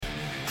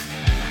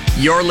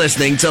You're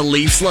listening to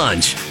Leafs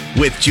Lunch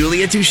with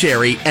Julia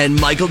Tucheri and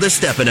Michael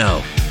DeStefano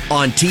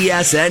on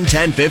TSN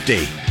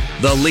 1050.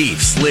 The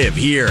Leafs live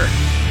here.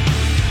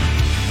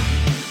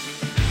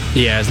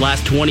 Yeah, his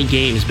last 20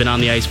 games been on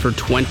the ice for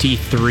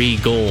 23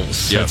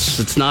 goals. Yes.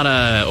 It's not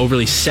a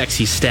overly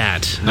sexy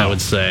stat, I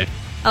would say.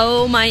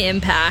 Oh, my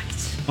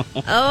impact.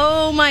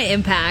 Oh, my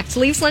impact.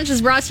 Leafs Lunch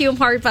is brought to you in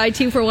part by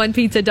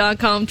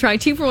 2for1pizza.com. Try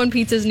 2for1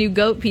 Pizza's new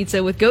goat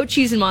pizza with goat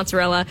cheese and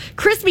mozzarella,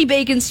 crispy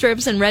bacon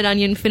strips, and red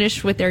onion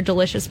finished with their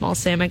delicious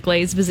balsamic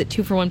glaze. Visit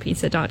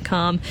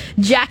 2for1pizza.com.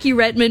 Jackie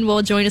Redmond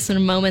will join us in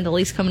a moment. The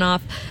Leafs coming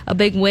off a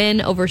big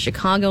win over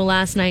Chicago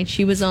last night.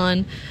 She was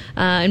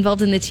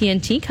involved in the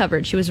TNT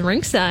coverage. She was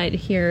ringside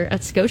here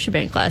at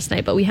Scotiabank last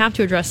night, but we have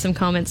to address some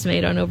comments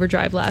made on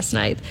Overdrive last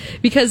night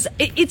because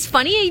it's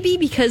funny, AB,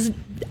 because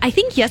I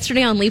think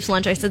yesterday on Leafs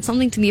Lunch I said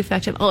something to the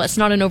effect of, "Oh, it's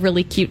not an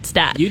overly cute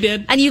stat." You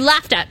did, and you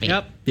laughed at me.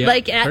 Yep,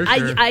 like for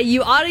sure.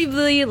 you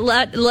audibly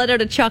let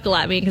out a chuckle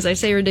at me because I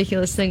say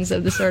ridiculous things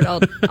of the sort all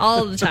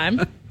the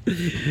time.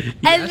 Yes.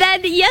 And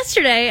then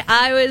yesterday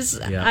I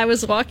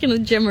was walking to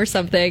the gym or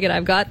something, and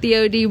I've got the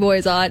OD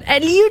boys on,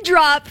 and you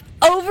drop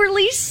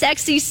overly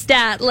sexy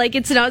stat like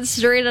it's not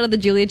straight out of the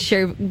Julia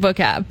Tucheri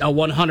vocab.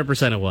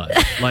 100% it was.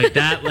 Like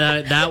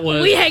that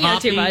was we hang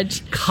out too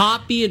much.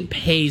 Copy and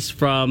paste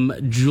from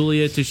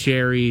Julia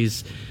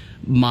Tucheri's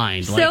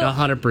mind, like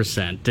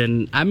 100%.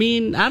 And I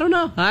mean, I don't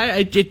know.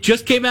 It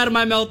just came out of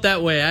my mouth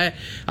that way.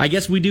 I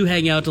guess we do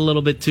hang out a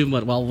little bit too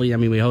much. Well,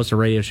 we host a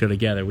radio show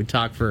together. We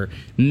talk for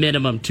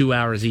minimum 2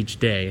 hours each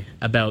day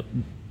about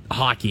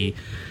hockey.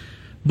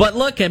 But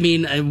look, I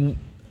mean,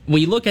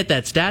 when you look at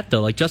that stat,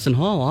 though, like Justin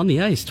Hall on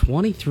the ice,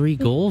 23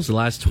 goals the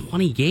last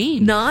 20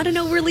 games. Not an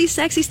overly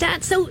sexy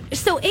stat. So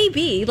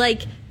AB,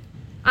 like,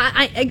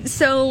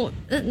 so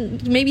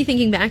maybe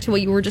thinking back to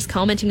what you were just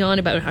commenting on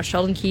about how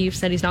Sheldon Keefe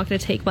said he's not going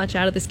to take much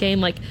out of this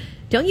game, like,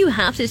 don't you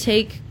have to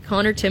take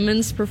Connor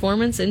Timmins'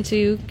 performance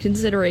into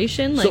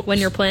consideration, like when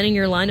you're planning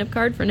your lineup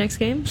card for next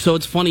game? So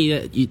it's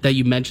funny that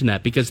you mentioned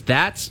that because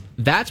that's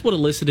what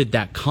elicited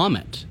that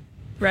comment.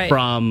 Right.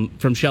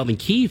 From Sheldon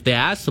Keefe. They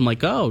asked him,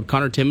 like, oh,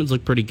 Connor Timmins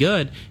looked pretty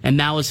good. And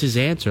that was his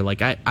answer.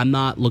 Like, I'm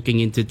not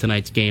looking into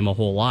tonight's game a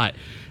whole lot.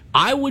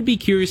 I would be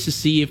curious to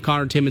see if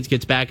Connor Timmins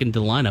gets back into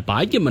the lineup.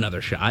 I'd give him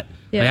another shot.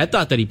 Yeah. Like, I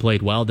thought that he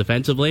played well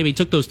defensively. I mean, he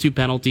took those 2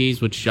 penalties,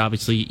 which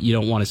obviously you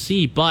don't want to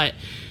see. But,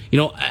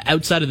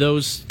 outside of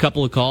those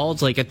couple of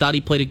calls, like, I thought he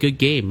played a good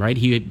game, right?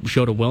 He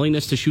showed a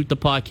willingness to shoot the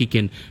puck. He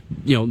can,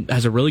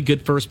 has a really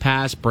good first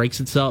pass, breaks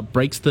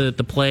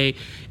the play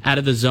out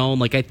of the zone.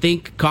 Like, I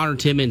think Connor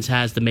Timmins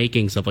has the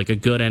makings of, like, a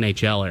good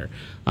NHLer.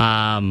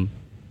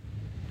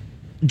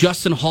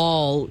 Justin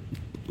Hall,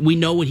 we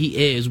know what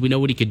he is. We know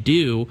what he could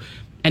do.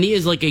 And he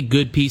is like a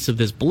good piece of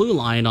this blue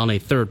line on a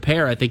third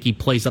pair. I think he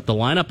plays up the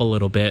lineup a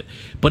little bit.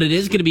 But it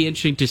is going to be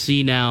interesting to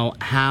see now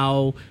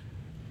how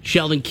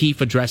Sheldon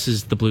Keefe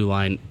addresses the blue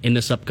line in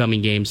this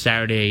upcoming game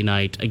Saturday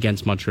night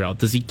against Montreal.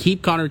 Does he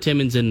keep Connor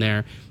Timmins in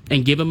there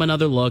and give him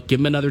another look, give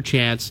him another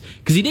chance?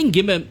 Because he didn't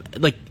give him,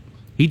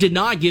 he did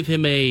not give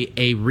him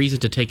a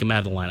reason to take him out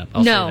of the lineup.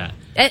 I'll say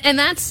that. And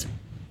that's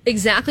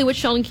exactly what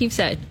Sheldon Keefe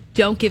said.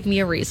 Don't give me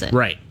a reason.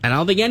 Right. And I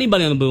don't think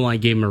anybody on the blue line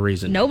gave him a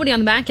reason. Nobody on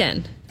the back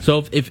end.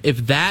 So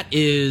if that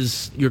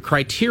is your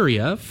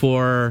criteria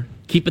for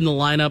keeping the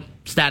lineup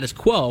status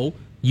quo,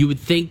 you would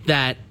think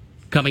that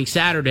coming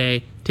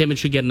Saturday, Timmins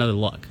should get another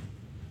look.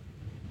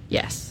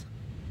 Yes.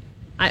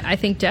 I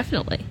think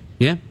definitely.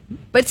 Yeah.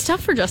 But it's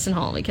tough for Justin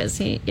Hall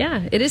because it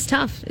is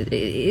tough.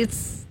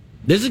 This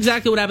is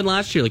exactly what happened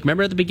last year. Like,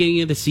 remember at the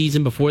beginning of the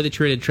season before they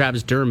traded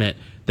Travis Dermott,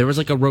 there was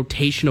like a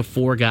rotation of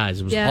 4 guys.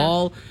 It was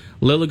all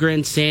Liljegren,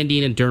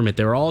 Sandin, and Dermott.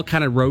 They were all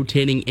kind of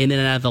rotating in and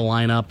out of the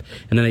lineup,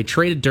 and then they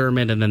traded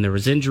Dermott, and then there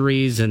was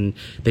injuries, and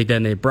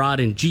they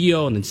brought in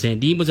Gio, and then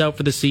Sandin was out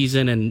for the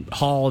season, and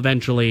Hall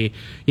eventually,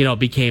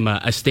 became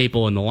a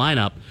staple in the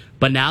lineup.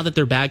 But now that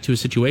they're back to a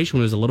situation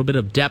where there's a little bit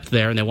of depth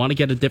there, and they want to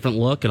get a different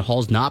look, and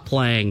Hall's not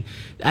playing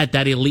at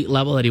that elite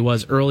level that he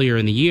was earlier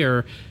in the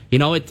year,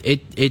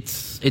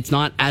 it's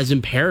not as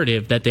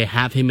imperative that they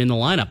have him in the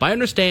lineup. I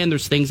understand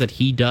there's things that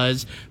he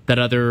does that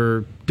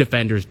other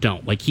defenders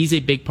don't. Like, he's a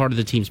big part of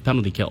the team's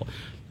penalty kill.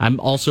 I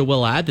also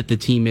will add that the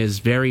team is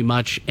very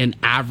much an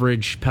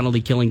average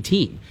penalty killing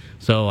team.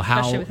 So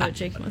especially without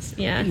Jake Musk.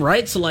 Yeah.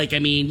 Right? So,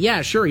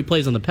 sure, he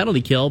plays on the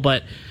penalty kill,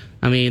 but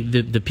I mean,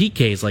 the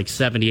PK is like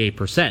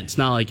 78%. It's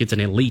not like it's an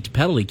elite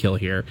penalty kill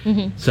here.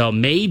 Mm-hmm. So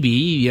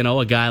maybe,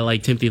 a guy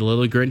like Timothy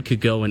Liljegren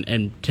could go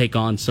and take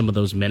on some of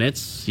those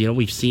minutes.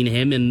 We've seen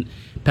him in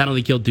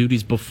penalty kill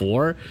duties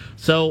before.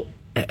 So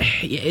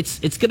it's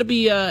going to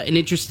be an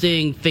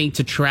interesting thing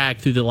to track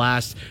through the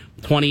last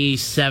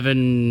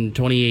 27,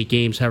 28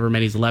 games, however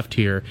many's left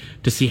here,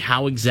 to see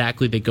how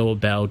exactly they go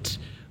about,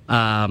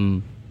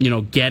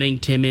 getting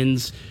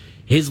Timmins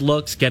his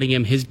looks, getting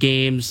him his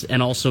games,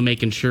 and also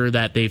making sure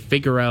that they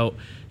figure out,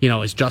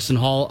 is Justin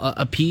Hall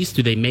a piece?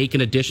 Do they make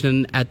an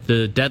addition at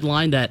the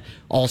deadline that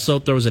also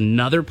throws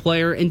another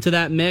player into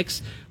that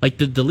mix? Like,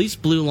 the Leafs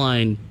blue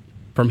line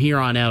from here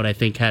on out, I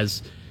think,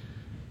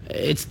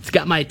 it's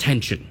got my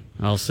attention.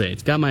 I'll say.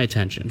 It's got my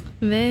attention.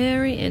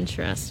 Very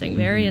interesting.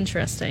 Very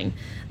interesting.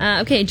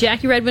 Okay,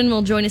 Jackie Redmond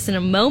will join us in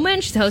a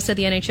moment. She's the host of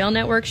the NHL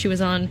Network. She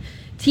was on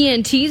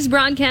TNT's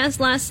broadcast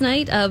last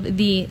night of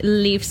the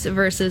Leafs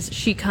versus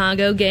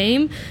Chicago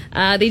game.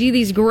 They do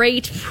these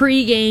great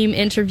pre-game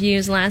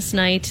interviews last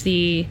night.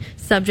 The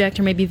subject,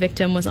 or maybe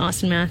victim, was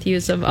Austin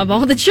Matthews of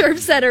all the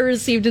chirps that are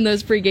received in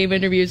those pre-game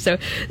interviews. So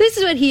this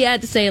is what he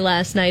had to say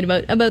last night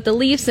about the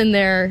Leafs and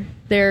their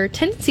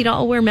tendency to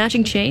all wear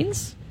matching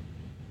chains.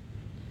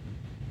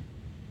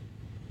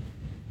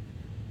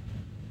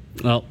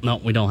 Well, no,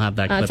 we don't have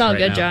that clip. It's all right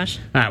good, now. Josh.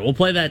 All right, we'll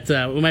play that.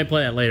 We might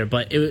play that later.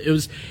 But it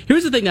was.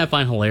 Here's the thing that I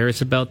find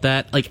hilarious about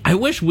that. Like, I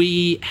wish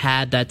we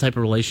had that type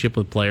of relationship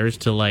with players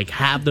to like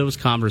have those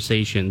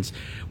conversations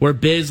where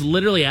Biz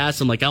literally asks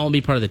them, like, I want to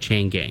be part of the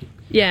chain gang.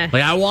 Yeah.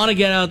 Like, I want to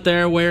get out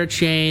there, wear a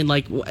chain.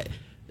 Like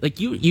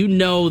you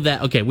know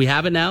that. Okay, we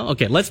have it now.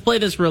 Okay, let's play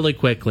this really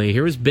quickly.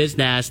 Here was Biz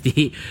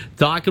Nasty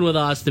talking with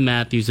Austin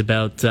Matthews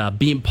about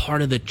being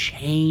part of the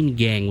chain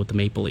gang with the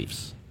Maple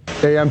Leafs.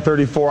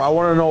 AM34, I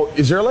want to know,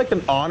 is there like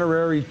an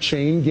honorary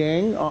chain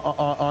gang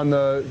on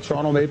the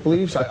Toronto Maple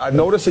Leafs? I've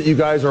noticed that you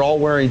guys are all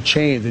wearing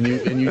chains, and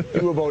you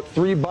do about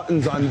 3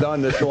 buttons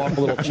undone to show off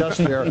a little chest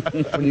hair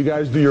when you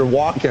guys do your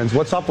walk-ins.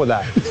 What's up with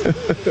that?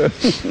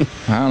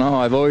 I don't know.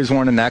 I've always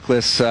worn a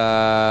necklace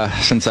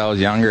since I was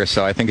younger,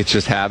 so I think it's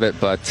just habit.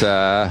 But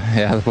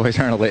yeah, the boys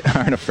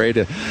aren't afraid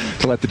to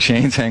let the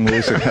chains hang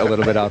loose a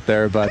little bit out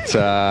there. But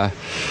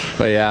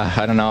yeah,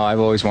 I don't know. I've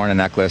always worn a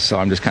necklace, so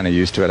I'm just kind of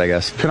used to it, I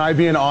guess. Can I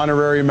be an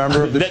honorary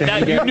member of the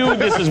chain gang? You knew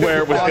this is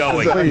where it was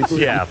going. Please,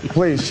 yeah.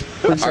 Please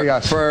say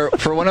yes.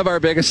 For one of our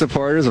biggest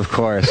supporters, of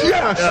course.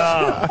 Yes.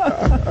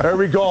 There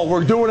we go.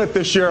 We're doing it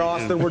this year,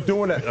 Austin. We're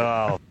doing it.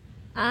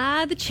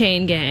 The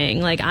chain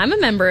gang. Like, I'm a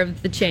member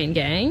of the chain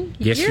gang.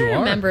 Yes, You're you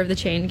are. a member of the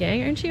chain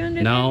gang, aren't you?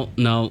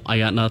 No, I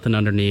got nothing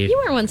underneath. You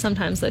wear one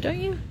sometimes, though, don't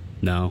you?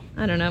 No.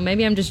 I don't know.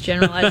 Maybe I'm just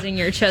generalizing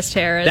your chest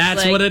hair. As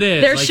That's like, what it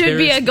is. There Like, should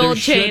be a gold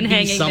chain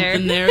hanging there.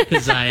 something there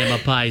because I am a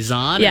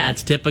paisan. Yeah.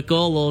 That's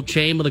typical. A little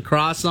chain with a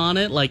cross on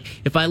it.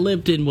 Like, if I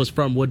lived and was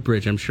from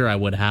Woodbridge, I'm sure I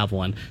would have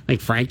one. Like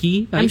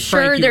Frankie. I'm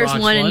sure Frankie there's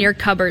rocks one in your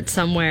cupboard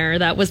somewhere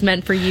that was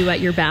meant for you at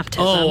your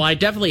baptism. Oh, I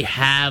definitely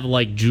have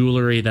like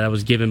jewelry that I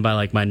was given by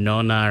like my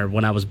nona or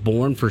when I was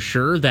born for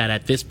sure. That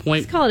at this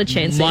point Let's call it a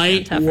chain.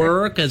 might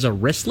work as a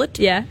wristlet.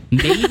 Yeah,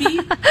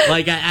 maybe.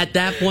 Like at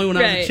that point when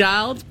I was Right. a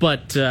child,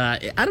 but I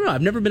don't know.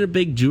 I've never been a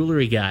big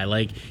jewelry guy.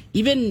 Like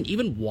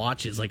even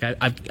watches. Like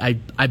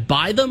I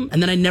buy them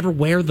and then I never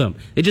wear them.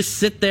 They just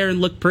sit there and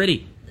look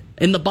pretty.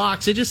 In the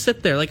box, they just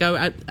sit there. Like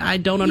I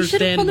don't you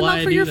should have understand pulled them why out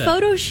I for do your that.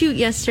 photo shoot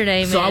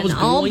yesterday, man. So I was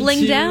all going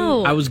blinged to,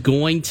 out. I was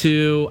going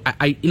to.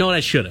 I you know what?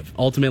 I should have.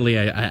 Ultimately,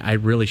 I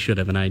really should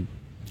have, and I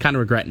kind of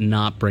regret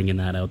not bringing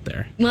that out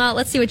there. Well,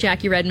 let's see what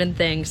Jackie Redmond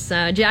thinks.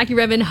 Jackie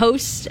Redmond,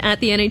 host at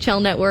the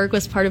NHL Network,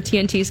 was part of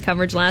TNT's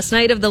coverage last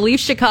night of the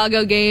Leafs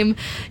Chicago game.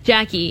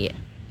 Jackie,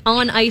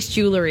 on ice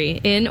jewelry,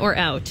 in or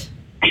out?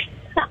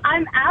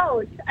 I'm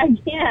out. I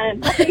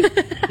can't.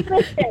 Like,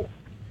 listen,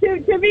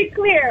 to be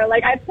clear,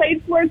 like, I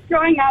played sports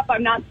growing up.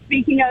 I'm not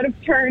speaking out of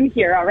turn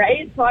here, all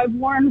right? So I've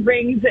worn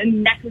rings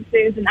and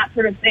necklaces and that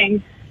sort of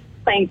thing,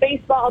 playing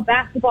baseball,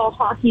 basketball,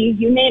 hockey,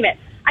 you name it.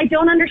 I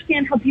don't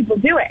understand how people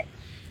do it.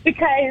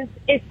 Because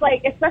it's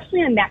like,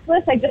 especially a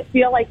necklace, I just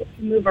feel like it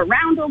can move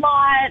around a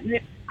lot. And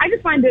I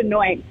just find it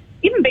annoying.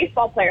 Even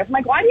baseball players, I'm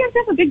like, why do you have to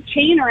have a big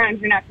chain around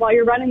your neck while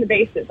you're running the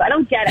bases? I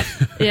don't get it.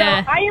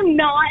 Yeah. So I am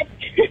not,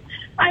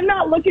 I'm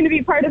not looking to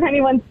be part of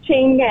anyone's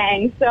chain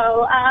gang.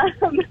 So,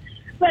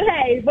 but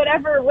hey,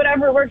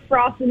 whatever works for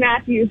Austin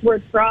Matthews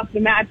works for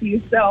Austin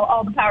Matthews. So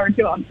all the power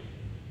to him.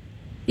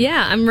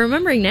 Yeah, I'm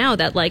remembering now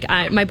that like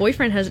my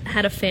boyfriend has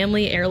had a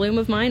family heirloom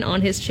of mine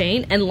on his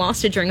chain and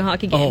lost it during a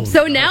hockey game. Oh,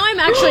 so now I'm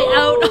actually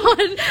out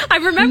on.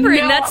 I'm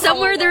remembering No. that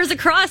somewhere there's a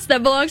cross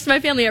that belongs to my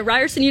family at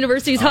Ryerson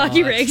University's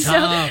hockey that's rig.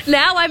 tough. So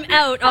now I'm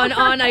out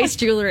on ice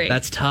jewelry.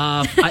 That's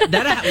tough.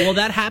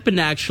 That happened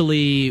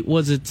actually.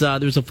 Was it? There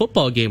was a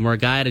football game where a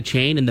guy had a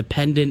chain and the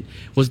pendant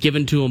was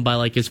given to him by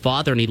like his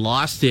father, and he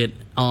lost it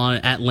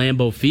at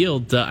Lambeau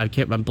Field. I'm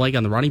blanking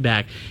on the running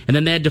back, and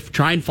then they had to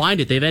try and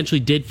find it. They eventually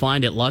did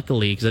find it,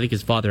 luckily, because I think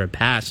his father had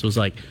passed. It was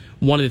like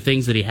one of the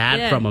things that he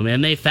had from him,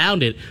 and they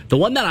found it. The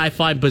one that I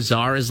find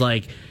bizarre is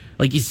like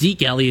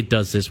Zeke Elliott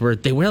does this, where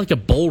they wear like a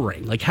bull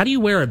ring. Like, how do you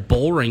wear a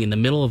bull ring in the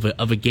middle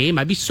of a game?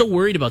 I'd be so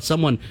worried about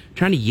someone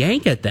trying to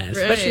yank at that,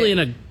 especially in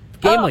a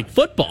game like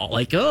football.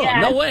 Like,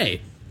 no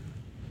way.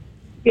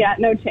 Yeah,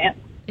 no chance.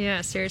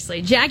 Yeah,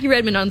 seriously. Jackie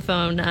Redmond on the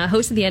phone,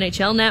 host of the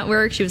NHL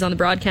Network. She was on the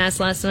broadcast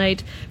last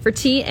night for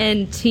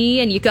TNT,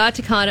 and you got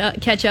to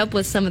catch up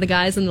with some of the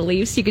guys in the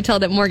Leafs. You could tell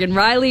that Morgan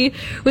Riley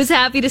was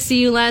happy to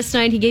see you last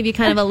night. He gave you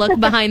kind of a look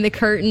behind the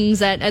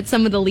curtains at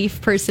some of the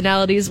Leaf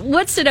personalities.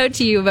 What stood out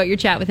to you about your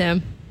chat with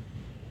him?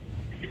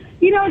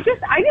 You know,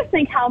 I just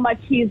think how much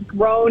he's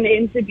grown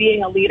into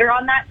being a leader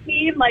on that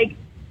team. Like,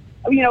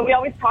 you know, we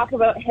always talk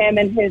about him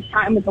and his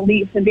time with the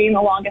Leafs and being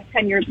the longest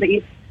tenured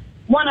Leaf.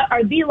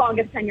 The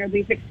longest tenured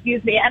Leaf,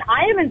 excuse me. And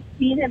I haven't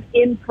seen him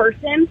in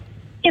person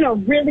in a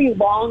really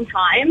long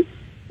time.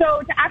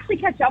 So to actually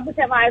catch up with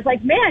him, I was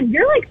like, man,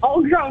 you're like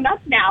all grown up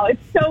now.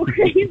 It's so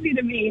crazy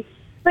to me.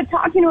 But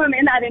talking to him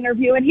in that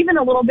interview and even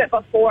a little bit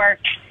before,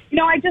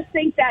 I just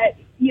think that,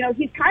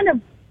 he's kind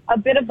of a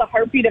bit of the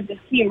heartbeat of this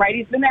team, right?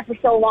 He's been there for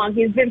so long.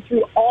 He's been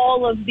through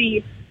all of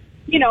the,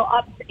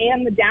 ups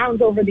and the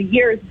downs over the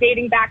years,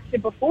 dating back to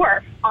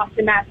before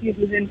Austin Matthews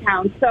was in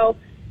town. So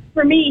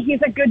for me,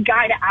 he's a good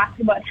guy to ask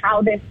about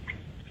how this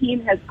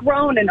team has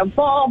grown and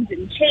evolved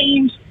and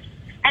changed.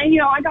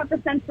 And, I got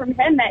the sense from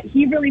him that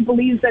he really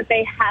believes that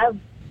they have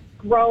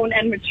grown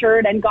and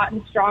matured and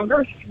gotten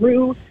stronger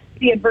through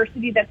the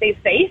adversity that they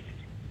faced.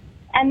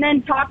 And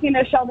then talking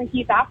to Sheldon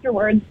Keefe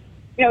afterwards,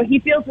 he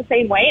feels the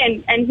same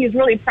way, and he's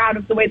really proud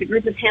of the way the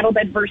group has handled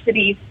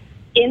adversity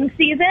in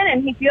season.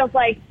 And he feels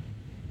like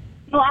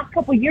in the last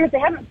couple of years, they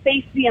haven't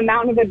faced the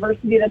amount of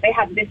adversity that they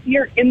have this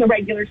year in the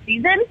regular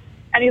season.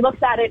 And he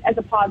looks at it as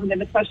a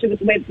positive, especially with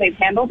the way that they've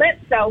handled it.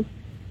 So,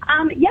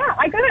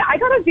 I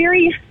got a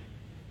very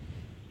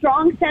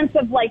strong sense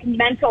of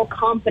mental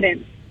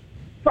confidence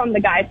from the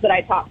guys that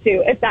I talked to,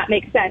 if that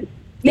makes sense.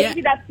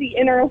 Maybe that's the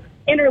inner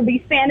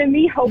Leaf fan in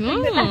me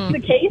hoping that that's the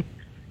case.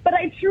 But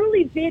I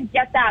truly did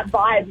get that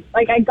vibe.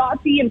 I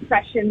got the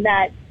impression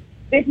that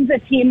this is a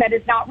team that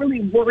is not really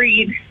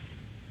worried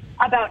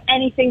about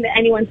anything that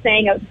anyone's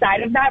saying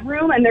outside of that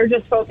room, and they're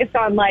just focused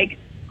on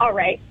all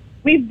right,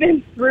 we've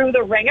been through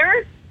the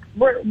ringer.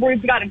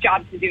 We've got a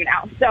job to do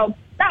now. So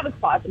that was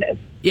positive.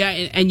 Yeah,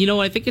 and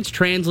I think it's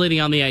translating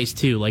on the ice,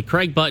 too.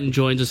 Craig Button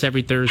joins us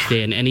every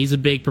Thursday, and he's a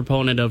big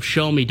proponent of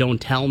show me,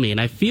 don't tell me.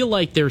 And I feel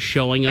like they're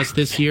showing us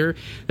this year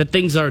that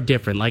things are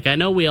different. I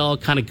know we all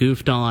kind of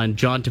goofed on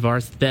John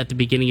Tavares at the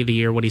beginning of the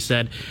year when he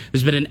said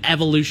there's been an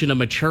evolution of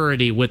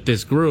maturity with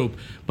this group.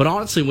 But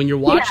honestly, when you're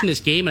watching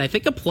this game, and I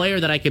think a player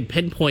that I could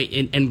pinpoint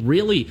and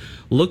really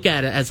look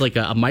at it as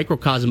a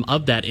microcosm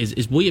of that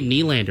is William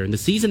Nylander. And the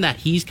season that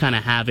he's kind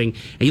of having,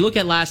 and you look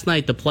at last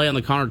night, the play on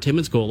the Connor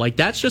Timmins goal,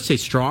 that's just a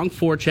strong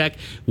forecheck.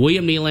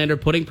 William Nylander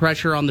putting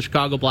pressure on the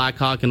Chicago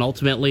Blackhawk and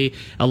ultimately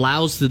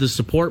allows the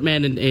support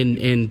man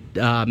and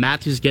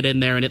Matthews get in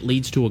there, and it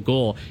leads to a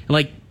goal.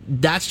 And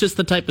that's just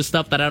the type of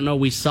stuff that I don't know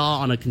we saw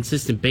on a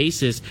consistent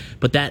basis,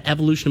 but that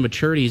evolution of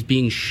maturity is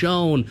being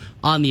shown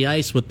on the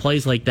ice with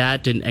plays like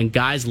that and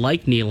guys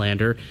like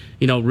Nylander,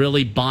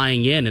 really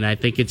buying in, and I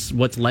think it's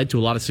what's led to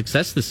a lot of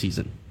success this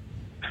season.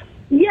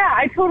 Yeah,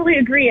 I totally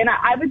agree, and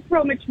I would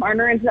throw Mitch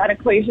Marner into that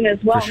equation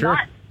as well. For sure.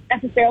 Not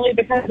necessarily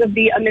because of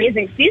the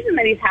amazing season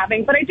that he's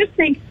having, but I just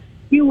think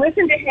you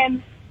listen to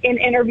him in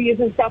interviews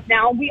and stuff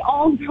now. We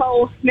all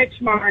know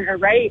Mitch Marner,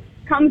 right?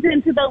 Comes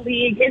into the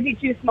league, is he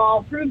too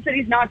small, proves that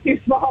he's not too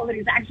small, that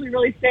he's actually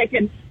really thick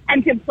and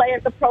can play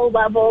at the pro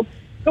level,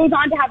 goes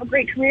on to have a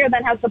great career,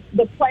 then has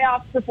the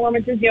playoff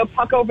performances,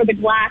 puck over the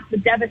glass, the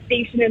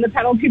devastation in the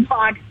penalty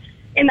box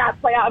in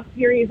that playoff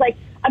series.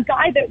 A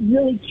guy that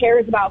really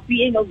cares about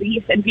being a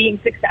Leaf and being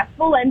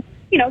successful, and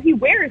he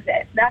wears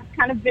it. That's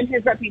kind of been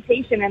his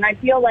reputation, and I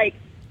feel like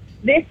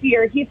this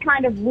year he's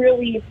kind of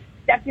really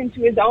stepped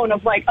into his own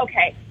of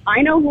okay,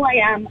 I know who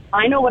I am,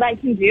 I know what I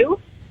can do,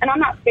 and I'm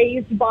not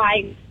fazed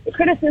by the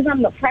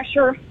criticism, the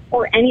pressure,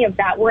 or any of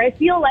that, where I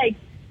feel like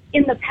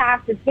in the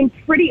past it's been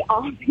pretty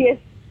obvious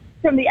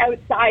from the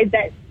outside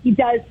that he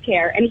does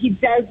care and he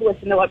does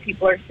listen to what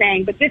people are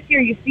saying. But this year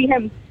you see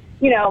him,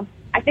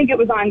 I think it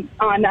was on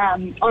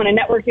a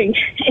networking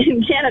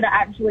in Canada,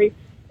 actually.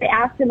 They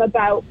asked him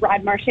about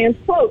Brad Marchand's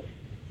quote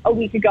a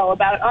week ago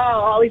about,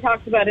 all he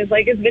talks about is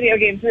his video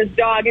games and his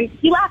dog, and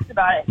he laughed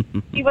about it.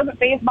 He wasn't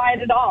fazed by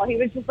it at all. He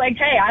was just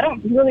hey, I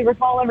don't really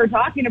recall ever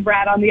talking to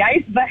Brad on the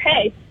ice, but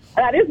hey,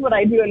 that is what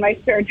I do in my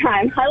spare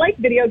time. I like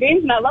video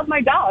games and I love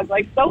my dog.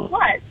 So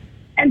what?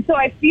 And so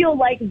I feel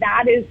like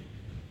that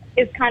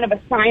is kind of a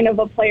sign of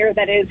a player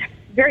that is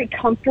very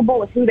comfortable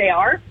with who they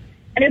are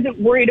and isn't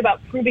worried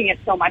about proving it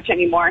so much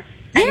anymore.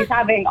 And he's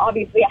having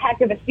obviously a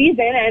heck of a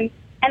season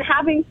and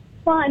having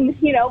fun,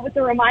 with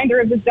the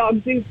reminder of his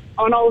dog Zeus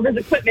on all of his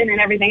equipment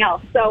and everything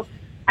else. So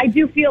I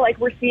do feel like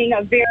we're seeing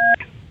a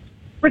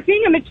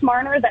Mitch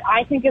Marner that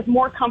I think is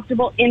more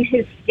comfortable in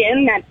his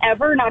skin than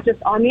ever, not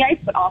just on the ice,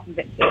 but off of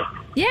it too.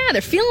 Yeah,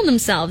 they're feeling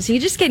themselves. You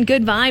just get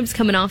good vibes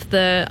coming off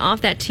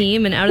that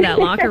team and out of that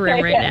locker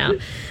room right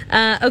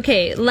now.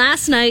 Okay,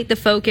 last night the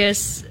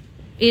focus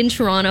in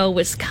Toronto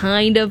was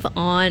kind of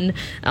on,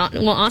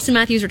 Austin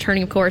Matthews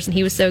returning, of course, and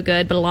he was so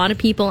good, but a lot of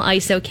people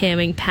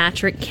ISO-camming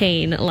Patrick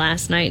Kane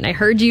last night. And I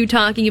heard you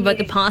talking about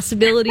the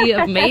possibility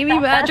of maybe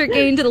Patrick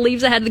Kane to the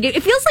Leafs ahead of the game.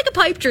 It feels like a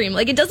pipe dream.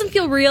 It doesn't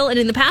feel real, and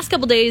in the past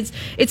couple days,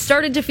 it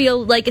started to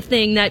feel like a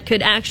thing that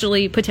could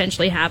actually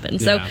potentially happen.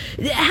 So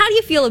how do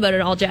you feel about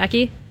it all,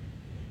 Jackie?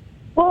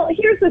 Well,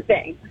 here's the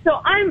thing. So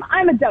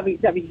I'm a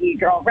WWE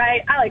girl,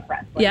 right? I like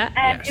wrestling. Yeah.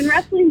 And in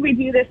wrestling, we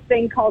do this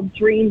thing called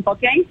dream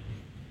booking.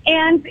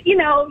 And, you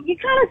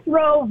kind of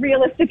throw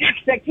realistic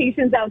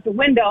expectations out the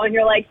window and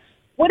you're like,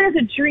 what is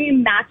a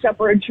dream matchup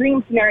or a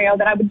dream scenario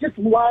that I would just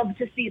love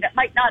to see that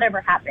might not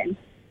ever happen?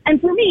 And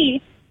for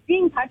me,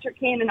 seeing Patrick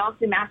Kane and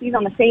Austin Matthews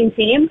on the same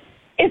team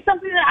is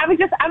something that I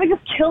would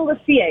just kill to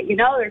see it.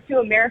 They're two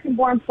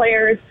American-born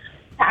players.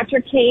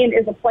 Patrick Kane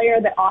is a player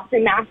that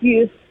Austin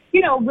Matthews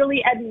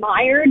really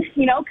admired,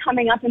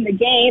 coming up in the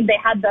game. They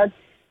had the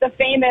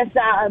famous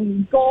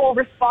goal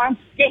response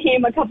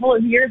game a couple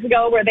of years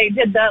ago where they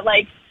did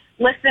the,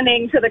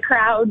 listening to the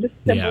crowd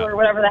symbol or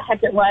whatever the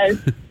heck it was.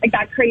 Like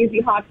that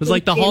crazy Hawks. It was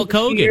like the Hulk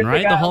Hogan,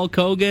 right? The Hulk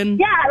Hogan?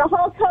 Yeah, the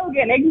Hulk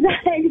Hogan,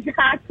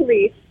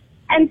 exactly.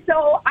 And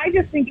so I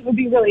just think it would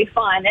be really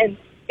fun. And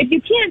if you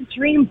can't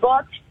dream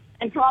book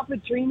and come up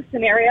with dream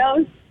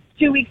scenarios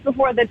 2 weeks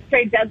before the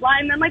trade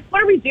deadline, then,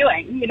 what are we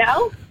doing,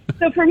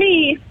 So for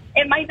me,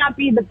 it might not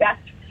be the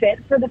best fit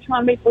for the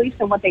Toronto Maple Leafs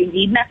and what they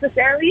need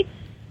necessarily.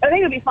 But I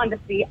think it would be fun to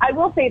see. I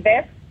will say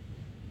this,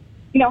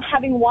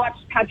 having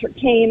watched Patrick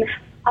Kane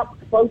up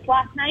close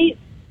last night,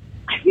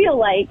 I feel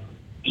like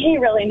he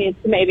really needs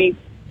to maybe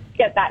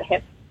get that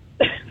hip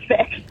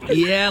fixed.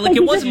 Yeah,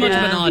 it wasn't much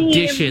of an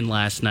audition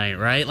last night,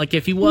 right?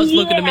 If he was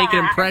looking to make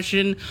an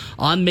impression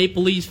on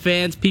Maple Leafs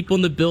fans, people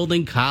in the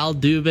building, Kyle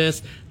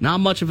Dubas, not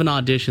much of an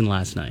audition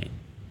last night.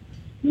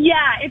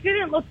 Yeah, it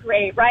didn't look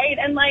great, right?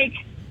 And,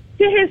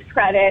 to his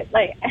credit,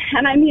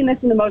 and I mean this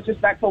in the most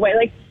respectful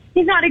way,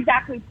 he's not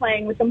exactly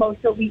playing with the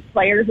most elite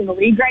players in the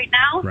league right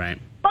now. Right.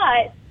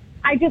 But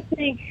I just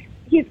think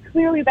he's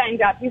clearly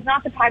banged up. He's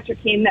not the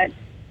Patrick Kane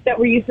that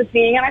we're used to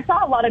seeing. And I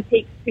saw a lot of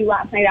takes, too,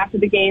 last night after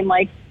the game,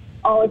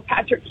 is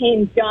Patrick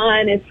Kane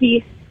done? Is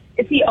he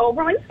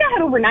over? This guy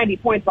had over 90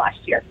 points last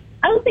year.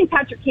 I don't think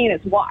Patrick Kane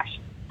is washed.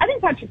 I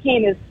think Patrick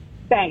Kane is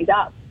banged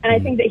up. And I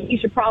think that he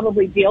should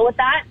probably deal with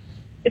that,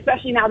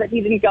 especially now that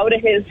he didn't go to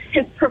his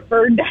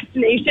preferred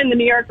destination, the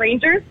New York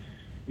Rangers.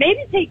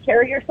 Maybe take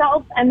care of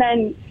yourself and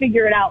then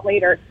figure it out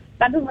later.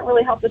 That doesn't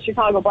really help the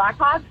Chicago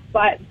Blackhawks,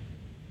 but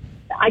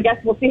I guess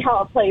we'll see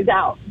how it plays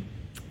out.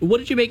 What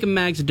did you make of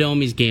Max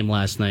Domi's game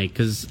last night?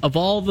 Because of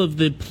all of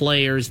the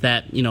players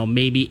that,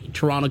 maybe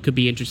Toronto could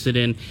be interested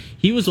in,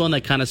 he was one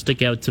that kind of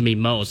stuck out to me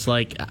most.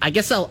 I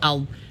guess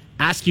I'll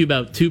ask you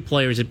about two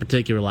players in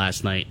particular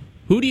last night.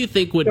 Who do you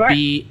think would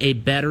be a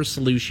better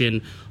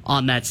solution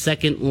on that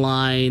second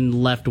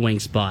line left wing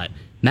spot?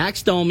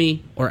 Max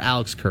Domi or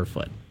Alex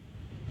Kerfoot?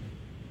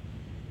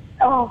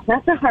 Oh,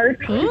 that's a hard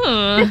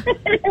question.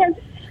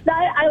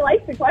 I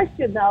like the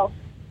question, though.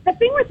 The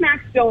thing with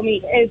Max Domi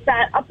is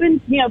that up in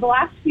the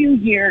last few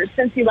years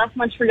since he left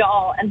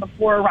Montreal and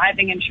before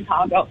arriving in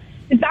Chicago,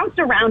 it bounced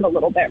around a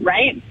little bit,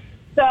 right?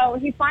 So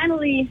he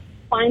finally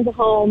finds a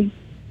home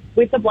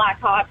with the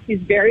Blackhawks.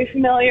 He's very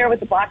familiar with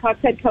the Blackhawks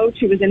head coach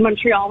who was in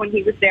Montreal when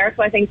he was there,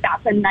 so I think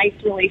that's a nice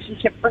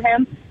relationship for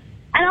him.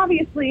 And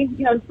obviously,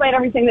 despite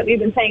everything that we've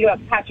been saying about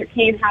Patrick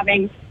Kane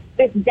having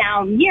this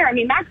down year,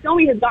 Max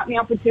Domi has gotten the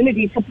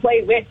opportunity to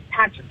play with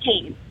Patrick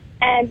Kane.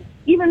 And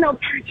even though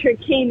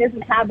Patrick Kane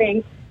isn't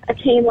having a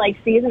Kane-like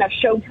season, a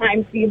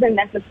Showtime season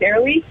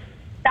necessarily,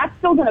 that's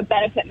still going to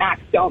benefit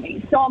Max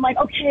Domi. So I'm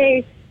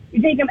okay,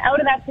 you take him out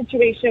of that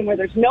situation where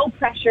there's no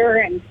pressure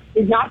and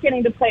he's not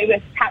getting to play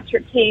with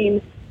Patrick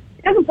Kane.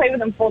 He doesn't play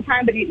with him full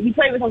time, but he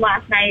played with him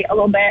last night a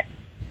little bit.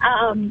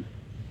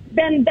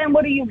 Then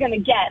what are you going to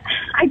get?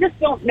 I just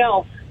don't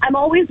know. I'm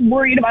always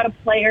worried about a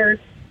player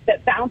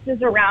that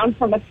bounces around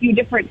from a few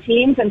different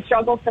teams and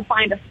struggles to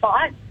find a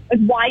spot.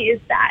 Why is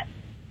that?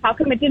 How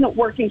come it didn't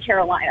work in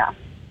Carolina?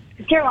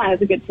 Because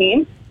Carolina's a good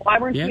team. Why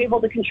weren't you able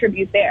to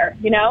contribute there,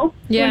 Yeah.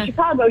 In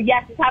Chicago,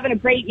 yes, he's having a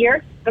great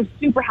year. I'm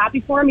super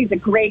happy for him. He's a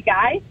great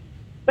guy.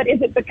 But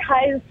is it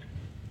because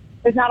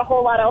there's not a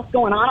whole lot else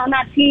going on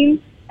that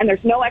team and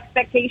there's no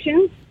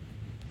expectations?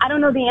 I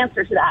don't know the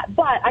answer to that.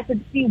 But I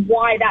could see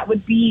why that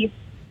would be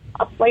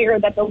a player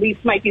that the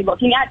Leafs might be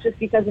looking at just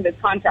because of his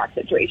contract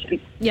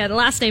situation. Yeah, the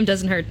last name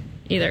doesn't hurt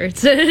either.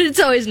 It's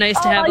always nice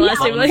to have a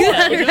last name like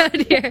that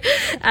around here.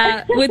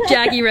 With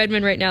Jackie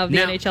Redmond right now of the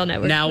NHL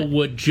Network. Now,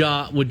 would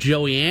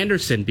Joey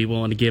Anderson be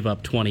willing to give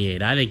up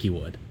 28? I think he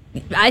would.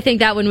 I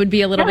think that one would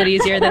be a little bit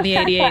easier than the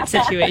 88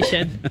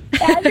 situation.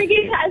 I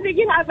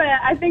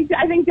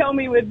think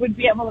Domi would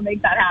be able to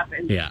make that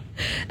happen.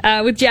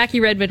 Yeah. With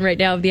Jackie Redmond right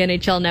now of the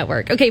NHL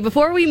Network. Okay,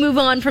 before we move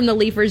on from the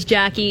Leafers,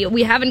 Jackie,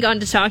 we haven't gotten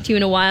to talk to you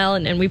in a while,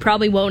 and we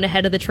probably won't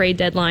ahead of the trade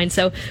deadline.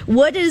 So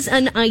what does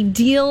an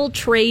ideal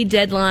trade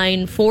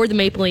deadline for the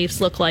Maple Leafs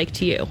look like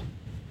to you?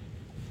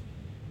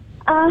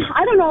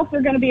 I don't know if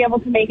they're going to be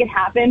able to make it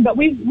happen, but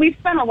we've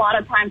spent a lot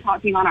of time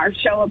talking on our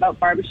show about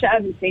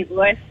Barbashev in St.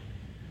 Louis.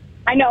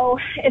 I know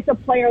it's a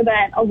player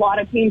that a lot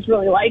of teams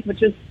really like,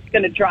 which is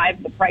going to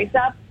drive the price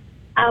up.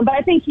 But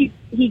I think he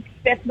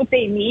fits what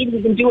they need.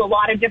 He can do a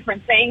lot of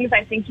different things.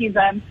 I think he's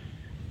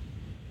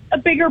a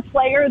bigger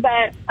player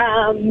that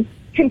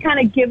can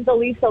kind of give the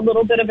Leafs a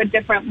little bit of a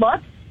different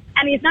look.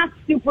 And he's not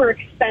super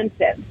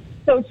expensive.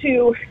 So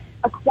to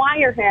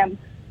acquire him,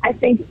 I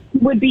think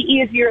would be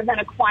easier than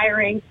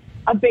acquiring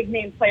a big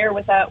name player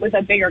with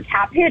a bigger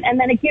cap hit. And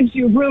then it gives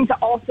you room to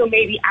also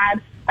maybe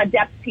add a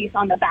depth piece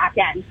on the back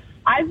end.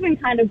 I've been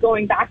kind of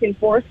going back and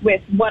forth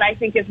with what I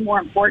think is more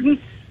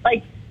important.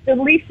 Like, does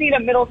the Leafs need a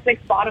middle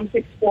six, bottom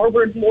six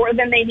forward more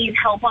than they need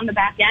help on the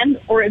back end,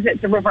 or is it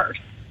the reverse?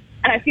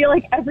 And I feel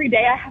like every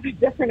day I have a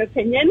different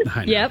opinion.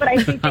 Yeah, but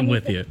I think I'm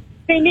with you.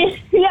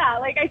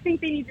 I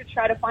think they need to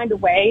try to find a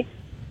way.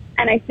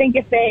 And I think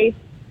if they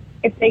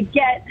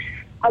get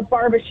a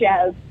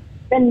Barbashev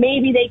then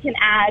maybe they can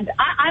add.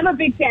 I'm a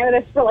big fan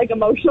of this for, like,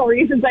 emotional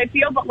reasons, I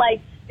feel, but,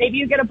 like, maybe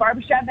you get a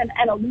Barbashev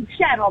and a Luke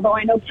Schenn, although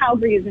I know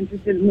Calgary is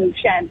interested in Luke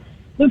Schenn.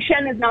 Luke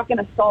Schenn is not going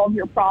to solve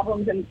your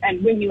problems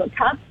and win you a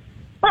cup,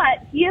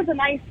 but he is a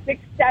nice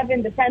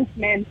 6'7"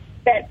 defenseman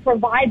that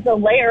provides a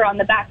layer on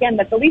the back end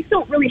that the Leafs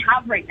don't really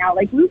have right now.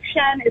 Like, Luke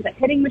Schenn is a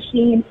hitting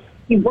machine.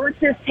 He works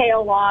his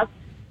tail off.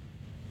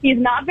 He's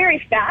not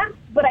very fast,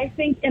 but I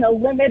think in a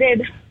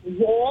limited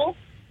role,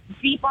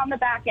 deep on the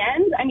back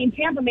end, I mean,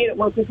 Tampa made it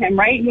work with him,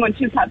 right? He won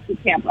 2 cups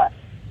with Tampa.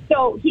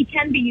 So he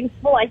can be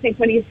useful, I think,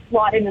 when he's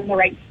slotted in the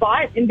right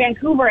spot. In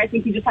Vancouver, I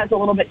think he just has a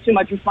little bit too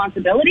much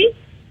responsibility.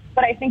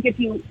 But I think if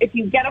you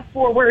get a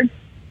forward,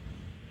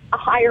 a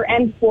higher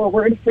end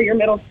forward for your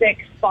middle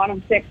 6,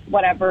 bottom 6,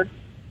 whatever,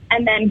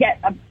 and then get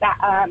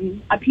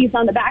a piece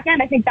on the back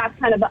end, I think that's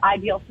kind of the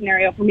ideal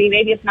scenario for me.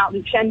 Maybe it's not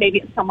Luke Schenn, maybe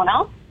it's someone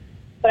else.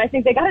 But I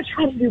think they got to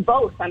try to do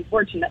both,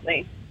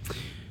 unfortunately.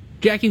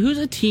 Jackie, who's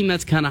a team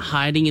that's kind of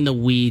hiding in the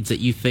weeds that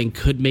you think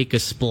could make a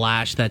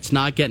splash that's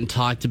not getting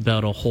talked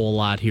about a whole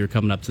lot here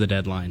coming up to the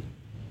deadline?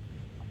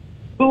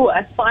 Ooh,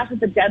 a splash at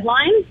the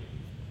deadline?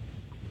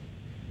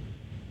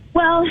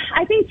 Well,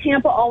 I think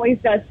Tampa always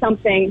does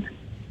something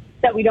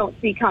that we don't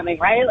see coming,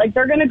 right? Like,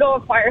 they're going to go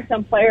acquire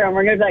some player, and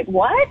we're going to be like,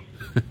 what?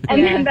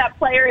 And then that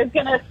player is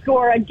going to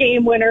score a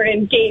game winner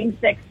in Game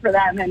 6 for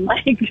them and,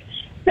 like,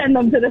 send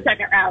them to the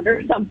second round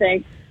or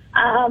something.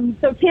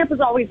 So Tampa's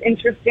always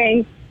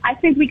interesting. I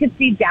think we could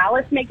see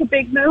Dallas make a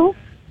big move.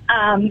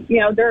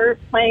 They're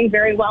playing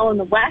very well in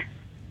the West.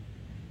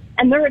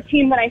 And they're a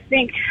team that I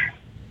think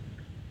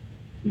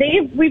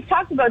we've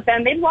talked about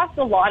them. They've lost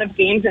a lot of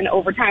games in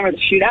overtime or the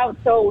shootout.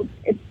 So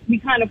we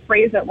kind of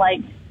phrase it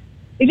like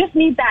they just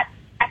need that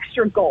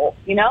extra goal,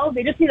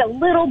 They just need a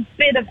little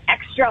bit of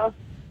extra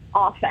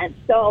offense.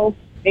 So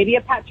maybe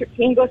a Patrick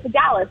Kane goes to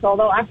Dallas,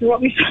 although after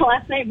what we saw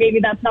last night, maybe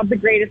that's not the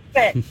greatest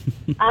fit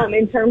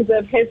in terms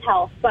of his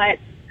health. But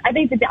I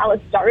think the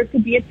Dallas Stars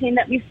could be a team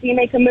that we see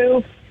make a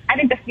move. I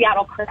think the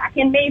Seattle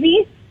Kraken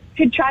maybe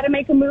could try to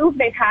make a move.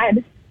 They've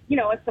had,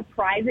 a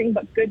surprising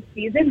but good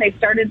season. They've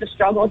started to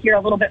struggle here a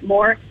little bit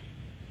more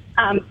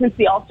since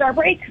the All-Star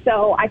break.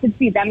 So I could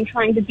see them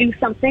trying to do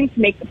something to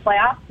make the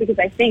playoffs because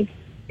I think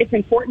it's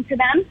important to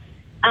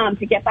them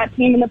to get that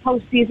team in the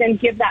postseason,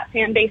 give that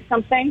fan base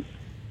something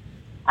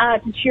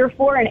to cheer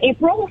for in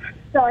April.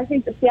 So I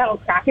think the Seattle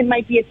Kraken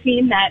might be a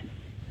team that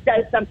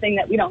does something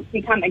that we don't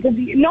see coming because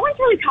no one's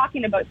really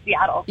talking about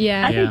Seattle.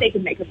 Yeah. I think they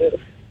could make a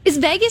move. Is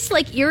Vegas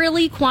like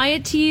eerily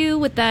quiet to you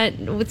with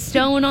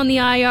Stone on the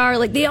IR?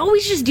 Like they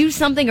always just do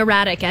something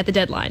erratic at the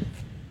deadline.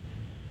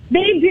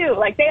 They do.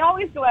 Like they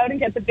always go out and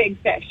get the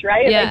big fish,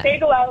 right? Yeah. Like they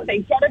go out, they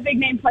get a big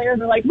name player, and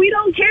they're like, we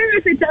don't care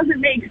if it doesn't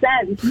make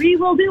sense. We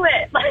will do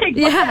it. Like,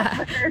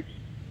 whatever.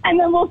 And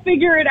then we'll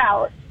figure it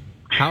out.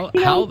 How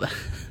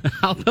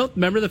about,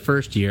 remember the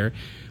first year?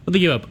 Well, they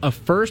gave up a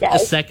first, a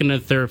second,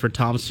 and a third for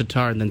Thomas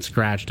Tatar and then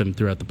scratched him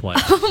throughout the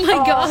playoffs. Oh,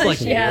 my gosh. Like,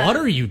 what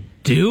are you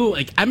doing?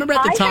 Like, I remember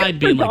at the time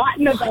being like,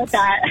 forgotten about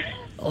that.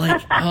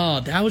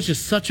 Like, that was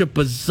just such a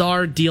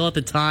bizarre deal at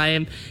the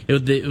time.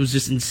 It was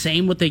just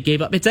insane what they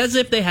gave up. It's as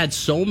if they had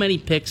so many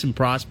picks and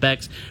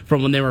prospects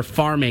from when they were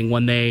farming,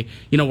 when they,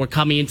 were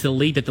coming into the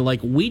league that they're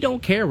like, we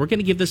don't care. We're going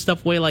to give this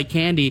stuff away like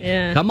candy.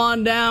 Yeah. Come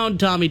on down,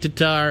 Tommy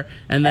Tatar.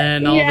 And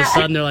then all of a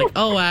sudden they're like,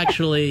 oh,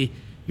 actually,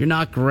 you're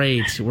not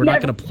great. We're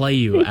not going to play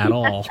you at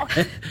all.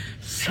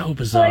 So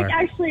bizarre. Like,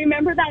 actually,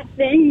 remember that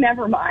thing?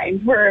 Never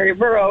mind.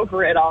 We're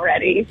over it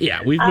already.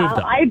 Yeah, we've moved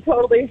on. I had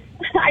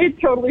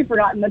totally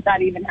forgotten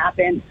that even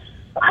happened.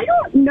 I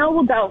don't know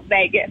about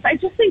Vegas. I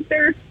just think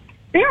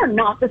they are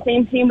not the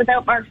same team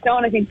without Mark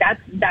Stone. I think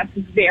that's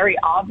very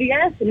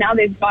obvious. And now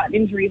they've got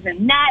injuries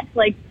in net.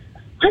 Like,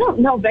 I don't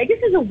know. Vegas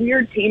is a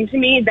weird team to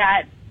me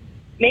that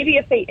maybe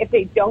if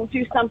they don't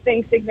do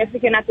something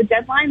significant at the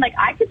deadline, like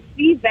I could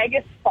see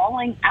Vegas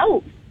falling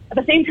out. At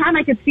the same time,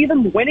 I could see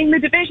them winning the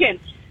division.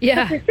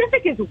 Yeah. The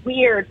Pacific is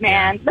weird,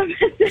 man. The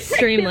Pacific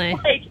Extremely. is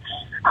like,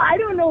 I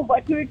don't know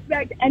what to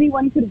expect.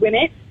 Anyone could win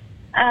it.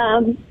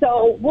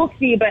 So we'll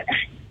see. But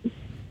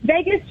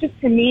Vegas, just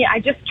to me, I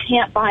just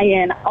can't buy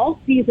in. All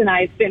season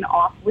I've been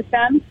off with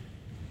them.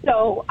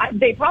 So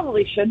they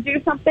probably should do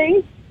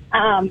something.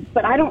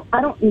 But I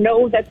don't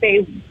know that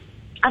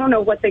I don't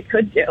know what they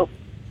could do.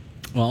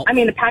 Well, I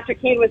mean, the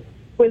Patrick Kane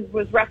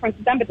was referenced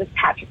to them, but does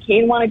Patrick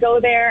Kane want to go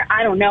there?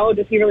 I don't know.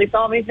 Does he really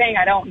solve anything?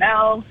 I don't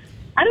know.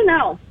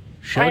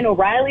 Ryan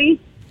O'Reilly.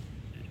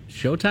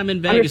 Showtime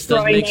in Vegas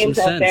does make some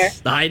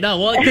sense. I know.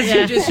 Well, because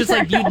it's just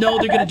like, they're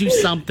going to do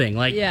something.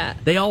 Like,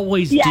 they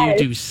always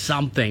do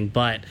something.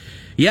 But,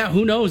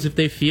 who knows if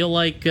they feel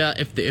like,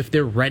 if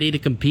they're ready to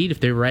compete,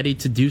 if they're ready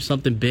to do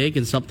something big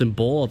and something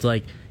bold. It's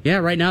like,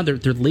 right now they're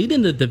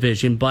leading the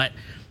division, but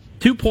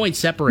 2 points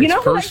separates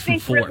first from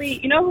fourth. Really,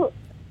 you know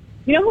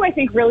who I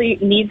think really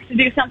needs to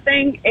do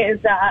something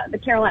is the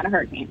Carolina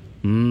Hurricanes.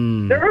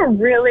 They're a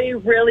really,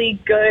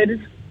 really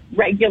good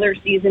regular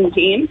season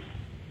team.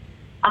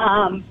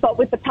 But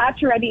with the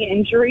Pacioretty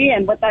injury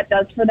and what that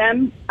does for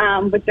them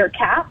with their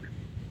cap,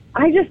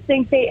 I just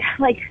think they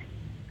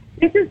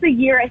this is the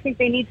year I think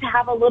they need to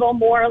have a little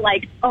more in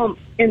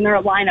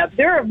their lineup.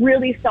 They're a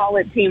really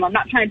solid team. I'm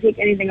not trying to take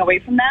anything away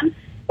from them,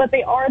 but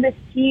they are this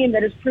team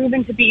that has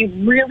proven to be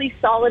really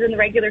solid in the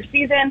regular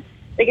season.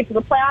 They get to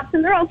the playoffs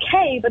and they're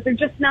okay, but they're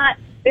just not,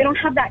 they don't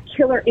have that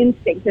killer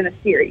instinct in a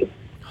series.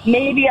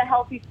 Maybe a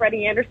healthy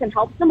Freddie Anderson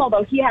helps them,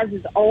 although he has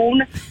his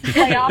own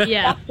playoff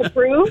stuff to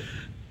prove,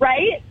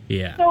 right?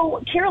 Yeah.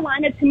 So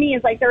Carolina, to me,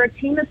 is they're a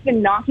team that's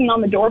been knocking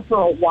on the door for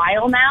a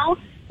while now.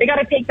 They got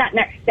to take that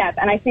next step,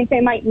 and I think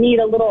they might need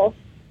a little,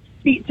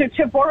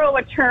 to borrow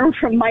a term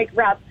from Mike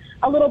Rupp,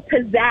 a little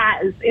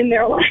pizzazz in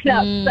their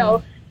lineup.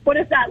 So what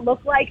does that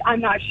look like? I'm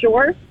not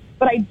sure,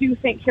 but I do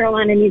think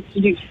Carolina needs to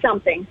do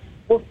something.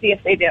 We'll see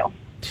if they do.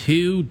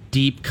 2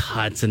 deep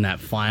cuts in that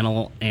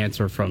final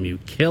answer from you.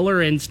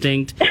 Killer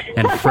Instinct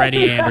and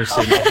Freddie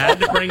Anderson. You had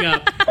to bring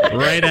up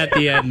right at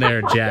the end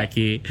there,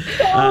 Jackie.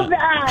 So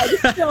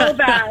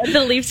bad.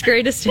 The Leafs'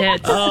 greatest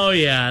hits. Oh,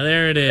 yeah,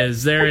 there it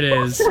is.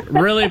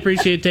 Really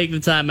appreciate you taking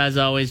the time, as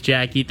always,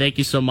 Jackie. Thank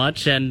you so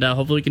much, and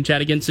hopefully we can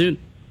chat again soon.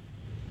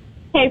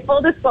 Hey,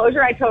 full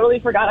disclosure, I totally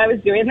forgot I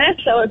was doing this,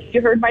 so if you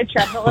heard my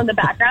treadmill in the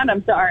background,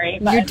 I'm sorry.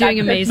 You're doing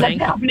amazing.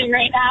 What's happening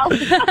right now?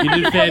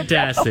 You did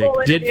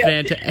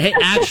fantastic. Hey,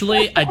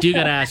 actually, I do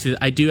got to ask you.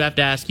 I do have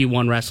to ask you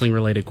one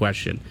wrestling-related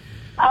question.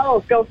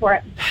 Oh, go for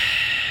it.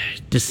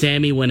 Does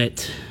Sami win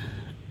it?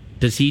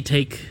 Does he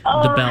take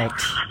the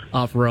belt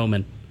off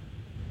Roman?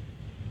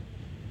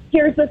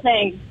 Here's the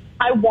thing.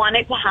 I want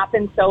it to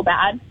happen so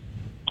bad,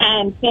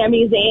 and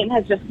Sami Zayn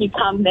has just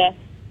become this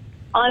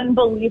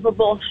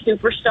unbelievable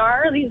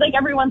superstar. He's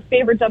everyone's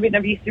favorite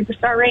WWE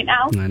superstar right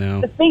now. I know.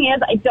 The thing is,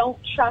 I don't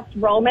trust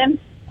Roman,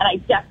 and I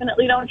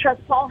definitely don't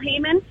trust Paul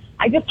Heyman.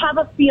 I just have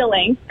a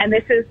feeling, and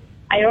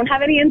I don't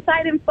have any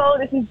inside info.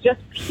 This is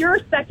just pure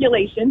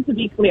speculation, to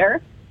be clear.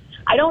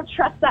 I don't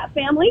trust that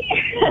family,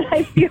 and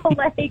I feel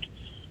like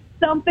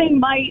something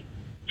might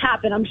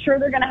happen. I'm sure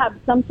they're going to have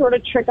some sort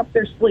of trick up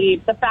their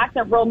sleeve. The fact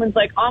that Roman's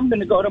I'm going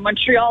to go to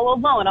Montreal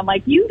alone. I'm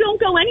you don't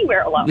go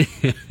anywhere alone.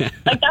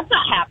 That's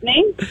not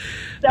happening.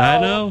 So I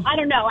know. I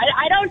don't know.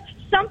 I don't.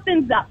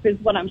 Something's up is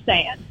what I'm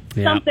saying.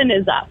 Yeah. Something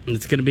is up.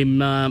 It's going to be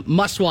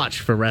must watch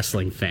for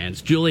wrestling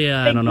fans. Julia,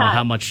 I don't know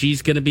how much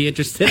she's going to be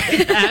interested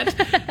in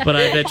that, but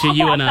I bet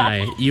you and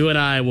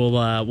I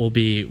will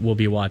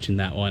be watching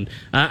that one.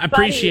 I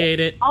appreciate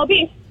it. I'll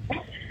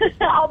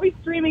be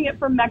streaming it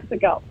from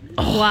Mexico.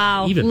 Oh,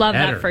 wow. Love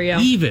better. that for you.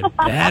 Even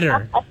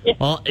better.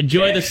 Well,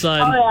 enjoy the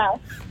sun. Oh,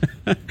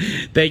 yeah.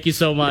 Thank you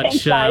so much.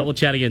 Thanks, guys. We'll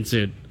chat again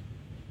soon.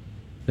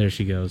 There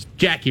she goes.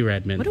 Jackie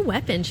Redmond. What a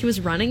weapon. She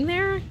was running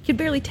there. You could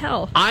barely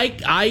tell.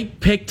 I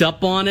picked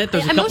up on it.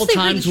 There's a couple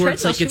times where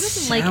it's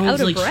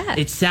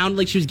it sounded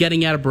like she was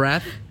getting out of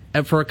breath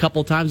for a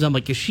couple times. I'm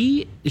is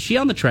she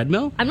on the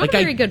treadmill? I'm not a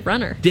very good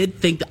runner. Did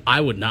think that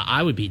I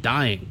would be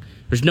dying.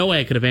 There's no way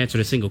I could have answered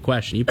a single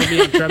question. You put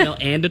me on a treadmill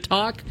and to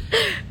talk?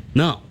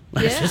 No.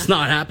 That's just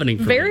not happening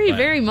for me.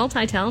 Very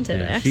multi-talented.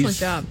 Yeah, excellent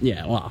job.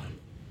 Yeah, well,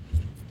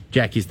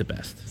 Jackie's the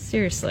best.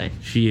 Seriously.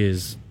 She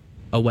is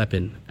a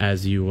weapon,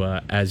 as you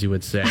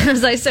would say.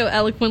 As I so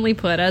eloquently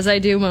put, as I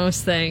do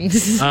most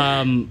things.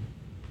 What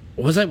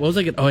was I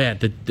oh yeah,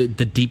 the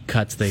deep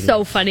cuts thing.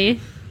 So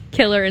funny.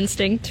 Killer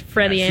Instinct,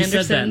 Freddie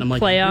Anderson, said that, and I'm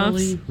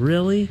playoffs.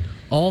 Really?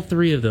 All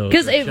 3 of those.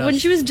 Because when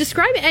she was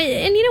describing,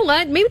 and you know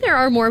what? Maybe there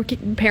are more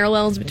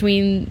parallels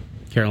between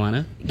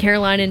Carolina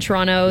and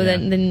Toronto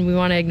than we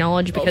want to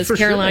acknowledge, because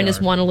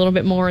Carolina's won a little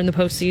bit more in the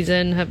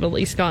postseason, have at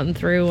least gotten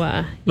through.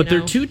 But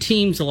there are 2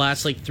 teams the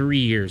last 3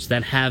 years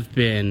that have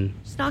been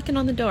just knocking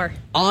on the door.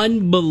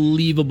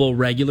 Unbelievable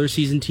regular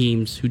season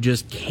teams who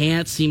just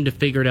can't seem to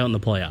figure it out in the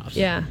playoffs.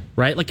 Yeah.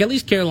 Right? At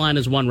least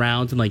Carolina's won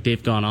rounds and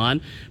they've gone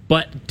on.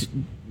 But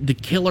the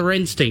killer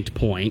instinct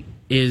point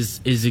is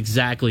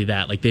exactly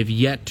that. They've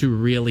yet to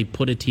really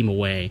put a team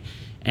away.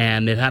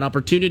 And they've had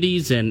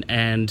opportunities,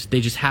 and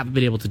they just haven't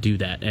been able to do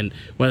that. And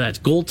whether that's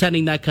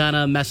goaltending that kind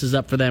of messes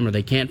up for them, or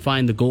they can't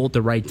find the goal at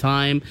the right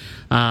time,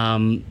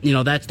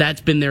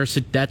 that's been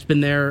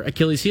their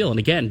Achilles heel. And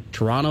again,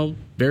 Toronto,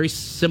 very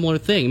similar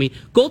thing. I mean,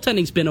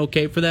 goaltending's been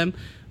okay for them,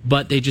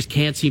 but they just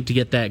can't seem to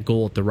get that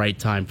goal at the right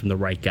time from the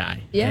right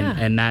guy. Yeah,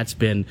 and that's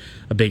been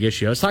a big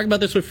issue. I was talking about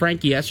this with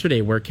Frankie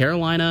yesterday, where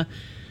Carolina,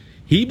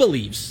 he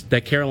believes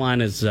that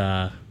Carolina's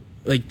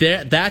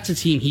that's a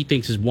team he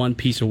thinks is one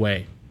piece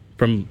away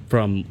from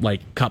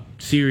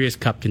serious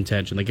cup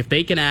contention. If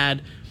they can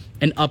add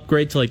an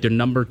upgrade to their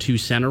number 2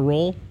 center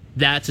role,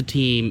 that's a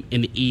team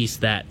in the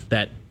East that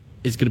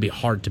is going to be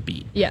hard to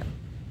beat. Yeah.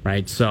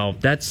 Right. So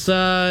that's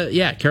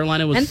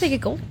Carolina was. And think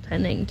of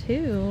goaltending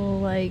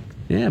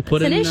too.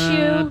 Put in an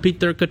issue.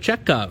 Peter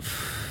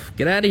Kochetkov.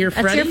 Get out of here,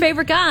 Freddie. That's your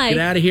favorite guy. Get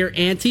out of here,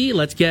 Auntie.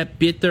 Let's get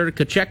Peter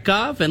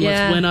Kochetkov, and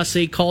let's win us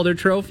a Calder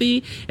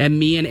Trophy. And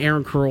me and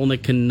Aaron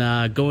Korolnik can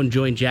go and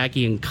join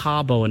Jackie in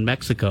Cabo in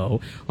Mexico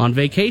on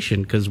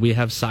vacation, because we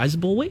have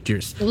sizable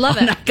wagers. Love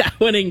on it. that guy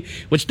winning,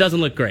 which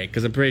doesn't look great,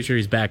 because I'm pretty sure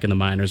he's back in the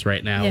minors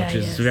right now, which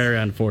is very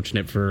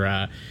unfortunate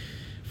for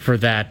for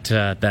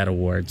that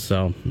award.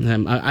 So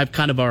I've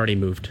kind of already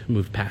moved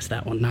past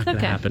that one. Not going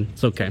to happen.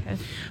 It's okay.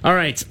 All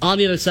right. On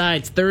the other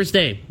side, it's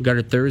Thursday. We got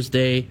our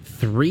Thursday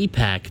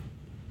 3-pack,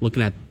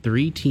 looking at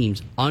 3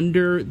 teams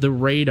under the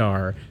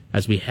radar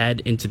as we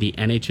head into the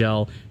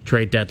NHL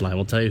trade deadline.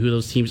 We'll tell you who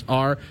those teams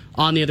are.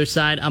 On the other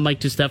side, I'm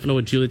Mike DiStefano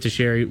with Julia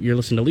Teixeira. You're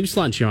listening to Leafs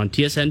Lunch here on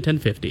TSN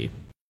 1050.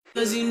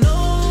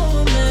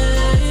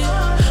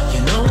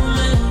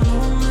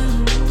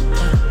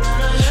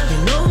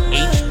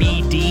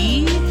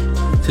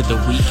 To the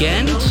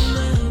weekend.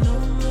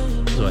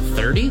 So a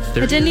 30?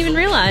 I didn't even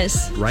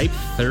realize. Ripe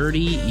 30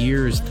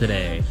 years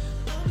today.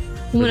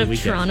 One of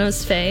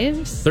Toronto's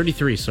faves.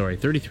 33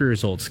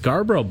 years old.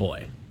 Scarborough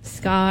boy.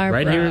 Scarborough.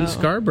 Right here in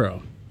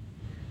Scarborough.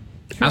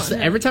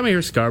 Every time I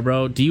hear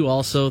Scarborough, do you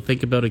also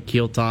think about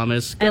Akil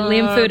Thomas? And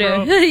Liam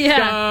Fudu.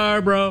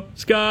 Yeah.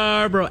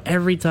 Scarborough.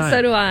 Every time.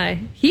 So do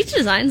I. He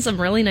designed some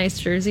really nice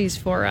jerseys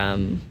for...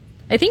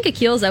 I think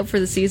Akil's out for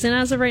the season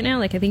as of right now.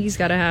 Like, I think he's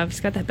got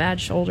that bad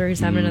shoulder.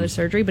 He's having another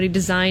surgery. But he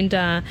designed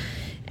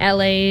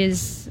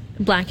LA's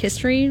Black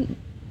History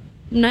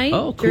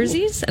Night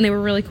jerseys, and they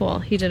were really cool.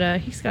 He's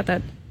got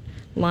that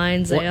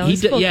line. Well,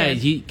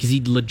 because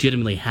he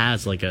legitimately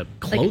has like a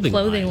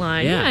clothing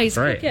line. Yeah, he's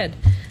a cool kid.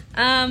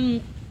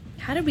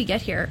 How did we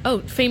get here? Oh,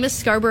 famous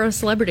Scarborough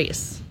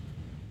celebrities.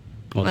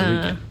 Well, the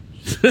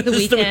weekend. The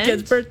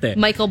weekend's birthday.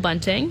 Michael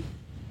Bunting.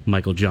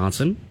 Michael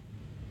Johnson,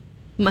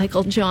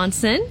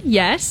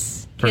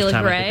 yes. First Kayla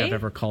time Gray. I think I've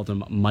ever called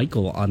him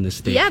Michael on this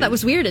station. Yeah, that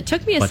was weird. It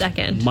took me a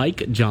second.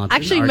 Mike Johnson.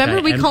 Actually,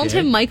 remember we called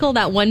him Michael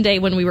that one day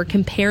when we were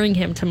comparing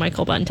him to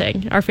Michael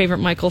Bunting, our favorite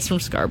Michaels from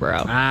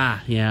Scarborough.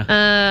 Ah,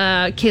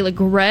 yeah. Kayla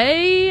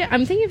Gray.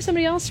 I'm thinking of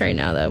somebody else right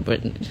now, though,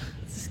 but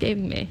it's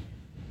escaping me.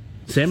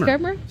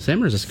 Simmer.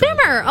 Simmer's a Scarborough.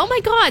 Simmer! Oh my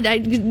God!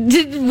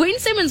 Wayne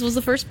Simmons was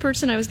the first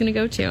person I was going to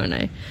go to,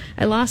 and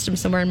I lost him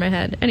somewhere in my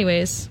head.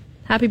 Anyways,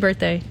 happy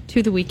birthday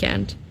to the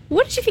weekend.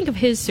 What did you think of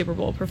his Super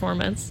Bowl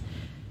performance?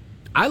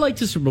 I liked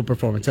his Super Bowl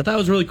performance. I thought it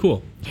was really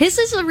cool. His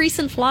is a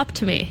recent flop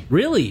to me.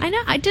 Really? I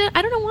know. I don't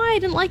know why I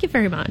didn't like it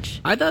very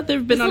much. I thought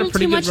they've been on a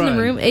pretty good run. Too much in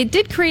the room. It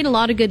did create a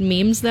lot of good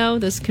memes, though.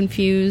 This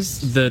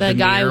confused the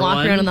guy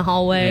walking around in the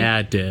hallway. Yeah,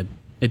 it did.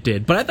 It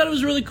did. But I thought it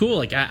was really cool.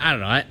 Like, I don't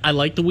know. I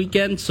liked The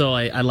Weeknd, so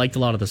I liked a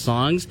lot of the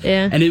songs.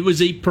 Yeah. And it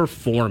was a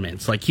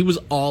performance. Like, he was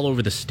all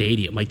over the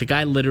stadium. Like, the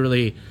guy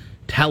literally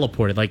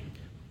teleported. Like,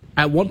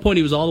 at one point,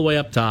 he was all the way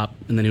up top,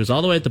 and then he was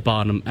all the way at the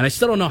bottom, and I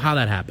still don't know how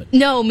that happened.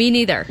 No, me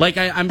neither. Like,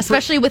 I'm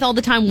especially with all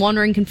the time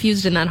wandering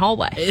confused in that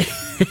hallway.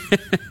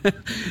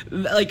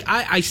 Like,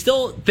 I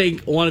still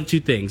think one of two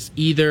things.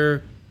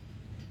 Either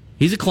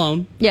he's a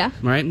clone. Yeah.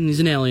 Right? And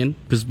he's an alien,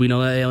 because we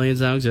know that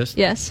aliens now exist.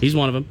 Yes. He's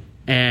one of them.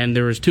 And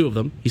there was 2 of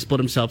them. He split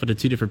himself into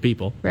 2 different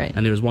people. Right.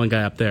 And there was one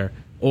guy up there.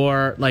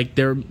 Or, like,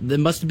 there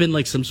must have been,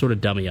 like, some sort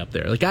of dummy up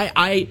there. Like,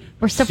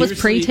 or stuff was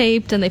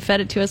pre-taped and they fed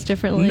it to us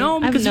differently. No,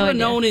 because he would have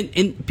known,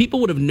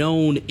 people would have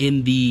known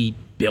in the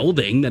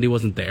building that he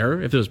wasn't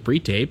there if it was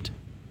pre-taped.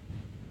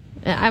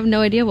 I have no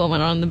idea what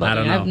went on in the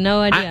building. I have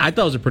no idea. I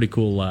thought it was a pretty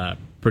cool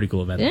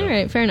event. All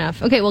right, fair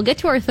enough. Okay, we'll get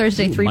to our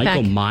Thursday 3-pack.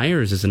 Michael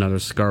Myers is another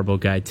Scarborough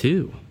guy,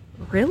 too.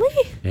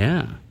 Really?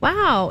 Yeah.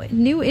 Wow,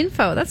 new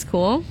info. That's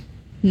cool.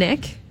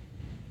 Nick.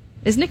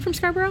 Is Nick from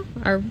Scarborough?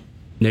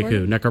 Nick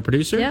who? Nick, our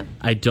producer? Yep.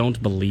 I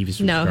don't believe he's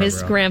from Scarborough. No,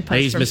 his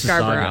grandpa's from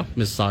Scarborough.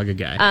 Mississauga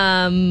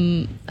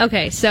guy.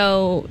 Okay,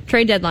 so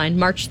trade deadline,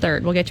 March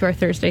 3rd. We'll get to our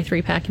Thursday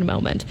 3-pack in a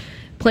moment.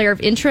 Player of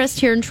interest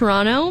here in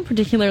Toronto,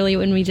 particularly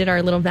when we did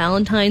our little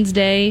Valentine's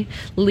Day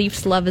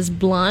Leafs Love is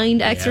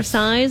Blind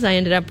exercise. I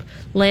ended up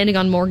landing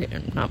on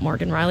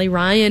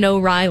Ryan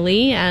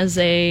O'Reilly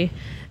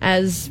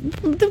as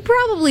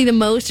probably the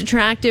most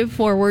attractive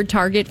forward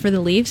target for the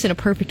Leafs in a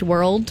perfect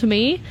world to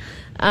me.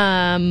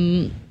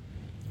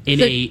 What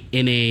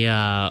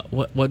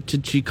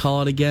did she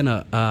call it again?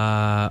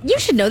 You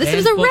should know this. It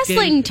was a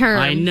wrestling term.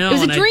 I know. It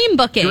was a dream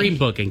booking. Dream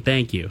booking.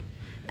 Thank you.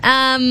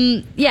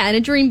 Yeah, in a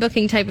dream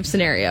booking type of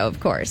scenario,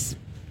 of course.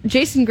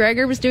 Jason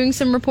Gregor was doing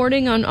some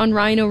reporting on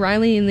Ryan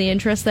O'Reilly and the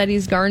interest that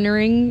he's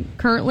garnering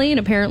currently, and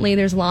apparently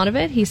there's a lot of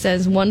it. He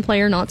says one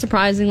player, not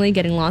surprisingly,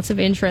 getting lots of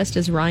interest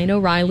is Ryan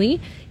O'Reilly.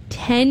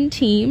 10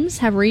 teams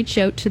have reached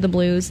out to the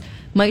Blues.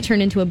 Might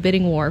turn into a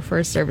bidding war for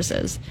his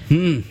services.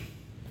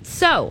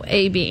 So,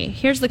 AB,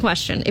 here's the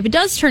question. If it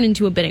does turn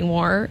into a bidding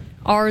war,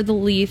 should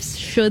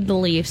the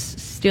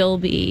Leafs still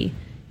be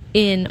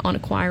in on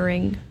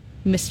acquiring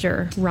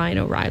Mr. Ryan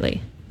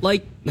O'Reilly?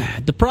 Like,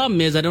 the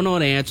problem is I don't know how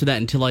to answer that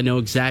until I know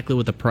exactly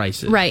what the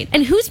price is. Right.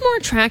 And who's more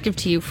attractive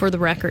to you, for the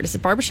record? Is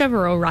it Barbashev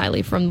or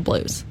O'Reilly from the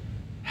Blues?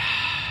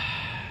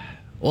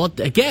 Well,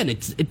 again,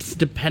 it's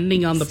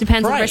depending on the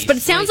depends price. On the price. But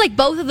it sounds like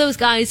both of those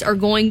guys are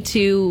going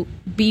to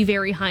be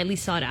very highly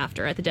sought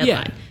after at the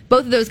deadline. Yeah.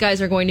 Both of those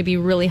guys are going to be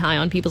really high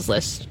on people's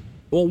list.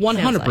 Well,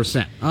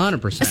 100%.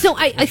 100%. So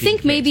I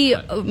think maybe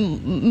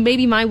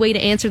my way to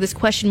answer this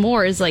question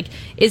more is like,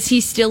 is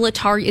he still a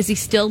target? Is he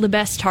still the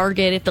best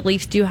target if the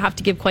Leafs do have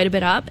to give quite a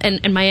bit up?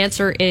 And my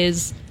answer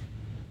is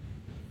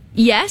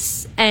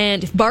Yes,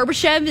 and if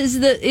Barbashev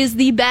is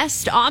the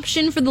best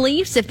option for the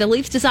Leafs, if the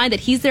Leafs decide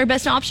that he's their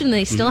best option,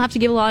 they still have to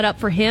give a lot up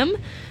for him.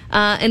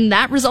 And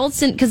that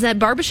results in, because that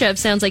Barbashev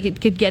sounds like it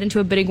could get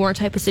into a bidding war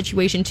type of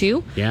situation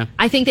too. Yeah.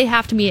 I think they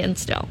have to be in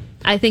still.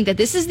 I think that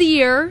this is the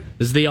year.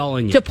 This is the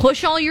all-in year. To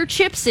push all your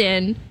chips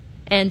in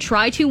and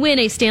try to win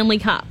a Stanley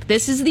Cup.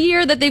 This is the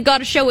year that they've got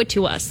to show it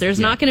to us. There's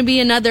not going to be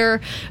another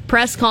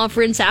press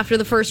conference after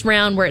the first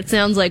round where it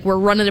sounds like we're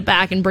running it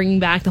back and bringing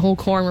back the whole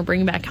core, and we're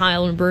bringing back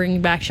Kyle and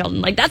bringing back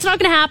Sheldon. Like, that's not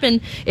going to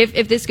happen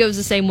if this goes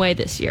the same way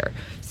this year.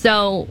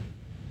 So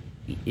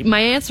my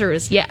answer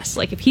is yes.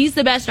 Like, if he's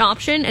the best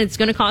option and it's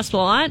going to cost a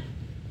lot,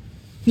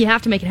 you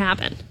have to make it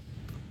happen.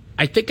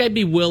 I think I'd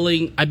be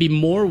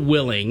more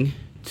willing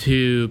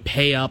to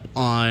pay up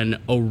on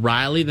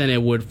O'Reilly than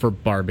it would for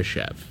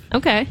Barbashev.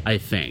 Okay. I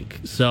think.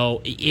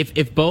 So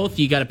if both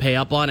you got to pay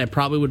up on, I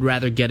probably would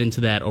rather get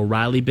into that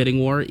O'Reilly bidding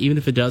war, even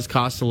if it does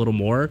cost a little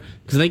more,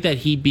 because I think that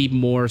he'd be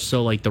more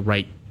so like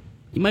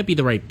he might be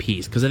the right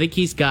piece, because I think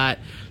he's got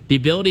the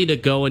ability to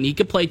go and he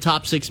could play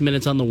top 6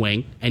 minutes on the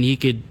wing, and he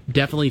could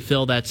definitely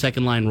fill that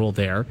second line role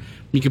there.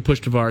 You could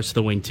push Tavares to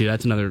the wing too.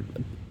 That's another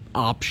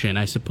option,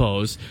 I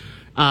suppose.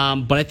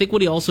 But I think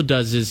what he also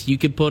does is you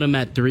could put him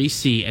at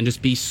 3C and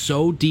just be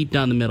so deep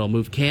down the middle,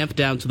 move Kampf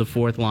down to the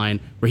fourth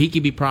line where he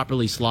could be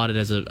properly slotted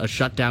as a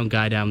shutdown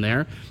guy down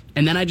there.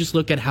 And then I just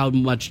look at how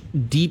much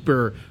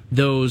deeper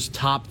those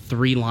top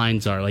 3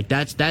 lines are. Like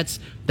that's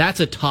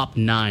a top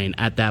 9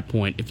 at that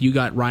point if you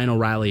got Ryan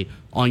O'Reilly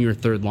on your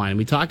third line. And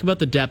we talk about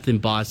the depth in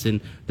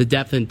Boston, the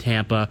depth in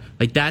Tampa.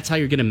 Like that's how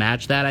you're going to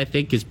match that, I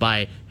think, is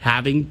by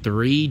having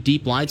 3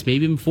 deep lines,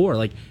 maybe even 4.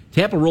 Like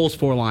Tampa rolls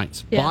 4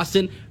 lines. Yeah.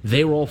 Boston,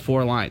 they roll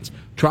 4 lines.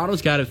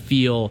 Toronto's got to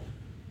feel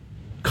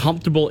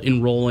comfortable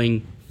in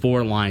rolling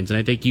 4 lines. And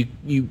I think you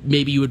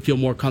maybe you would feel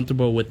more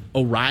comfortable with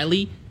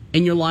O'Reilly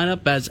in your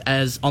lineup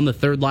as on the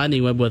third line than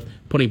you would with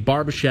putting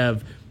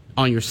Barbashev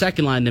on your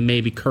second line than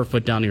maybe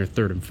Kerfoot down to your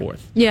third and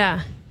fourth.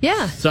 Yeah.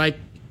 Yeah. So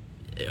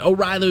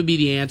O'Reilly would be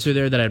the answer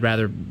there, that I'd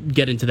rather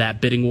get into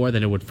that bidding war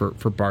than it would for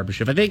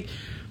Barbashev. I think,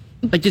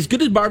 like, as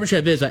good as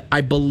Barbashev is,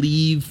 I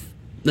believe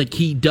like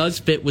he does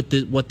fit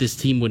with what this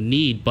team would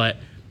need, but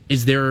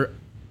is there,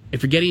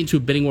 if you're getting into a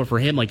bidding war for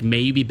him, like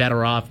maybe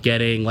better off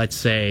getting, let's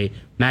say,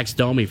 Max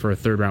Domi for a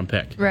third-round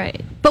pick. Right.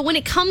 But when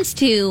it comes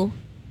to,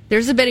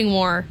 there's a bidding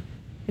war,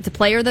 it's a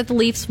player that the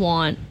Leafs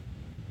want,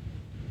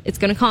 it's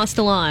going to cost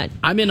a lot.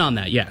 I'm in on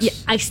that, yes. Yeah,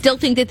 I still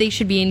think that they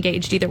should be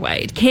engaged either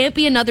way. It can't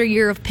be another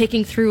year of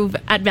picking through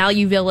at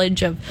Value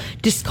Village of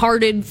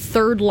discarded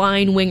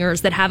third-line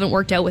wingers that haven't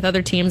worked out with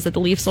other teams that the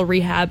Leafs will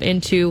rehab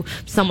into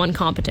someone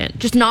competent.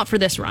 Just not for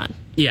this run.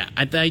 Yeah,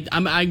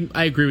 I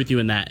agree with you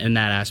in that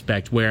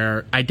aspect,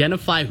 where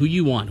identify who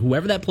you want.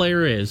 Whoever that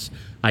player is,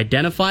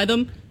 identify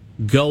them,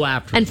 go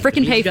after them. And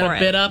frickin' pay for it.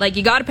 Bid up, like,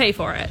 you got to pay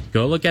for it.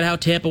 Go look at how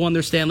Tampa won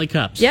their Stanley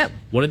Cups. Yep.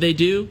 What did they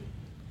do?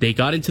 They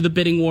got into the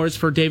bidding wars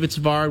for David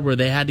Savard where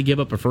they had to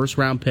give up a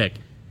first-round pick.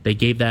 They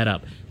gave that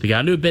up. They got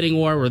into a bidding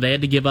war where they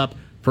had to give up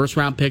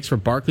first-round picks for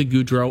Barclay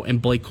Goodrow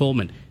and Blake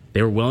Coleman.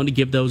 They were willing to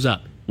give those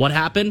up. What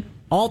happened?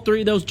 All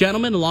 3 of those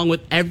gentlemen, along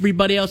with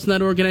everybody else in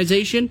that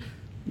organization,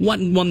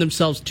 won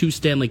themselves 2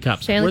 Stanley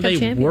Cups. Were they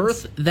champions.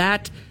 worth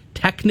that?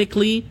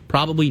 Technically,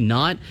 probably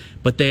not,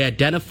 but they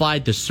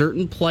identified the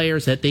certain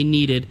players that they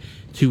needed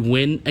to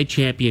win a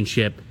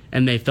championship,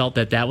 and they felt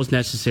that was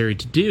necessary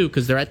to do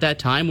because they're at that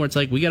time where it's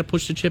like, we got to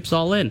push the chips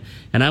all in.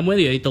 And I'm with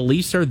you. I think the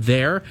Leafs are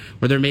there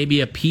where there may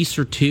be a piece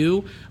or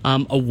 2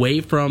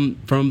 away from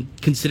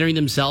considering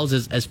themselves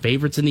as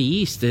favorites in the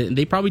East.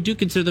 They probably do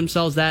consider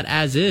themselves that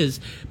as is,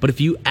 but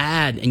if you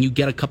add and you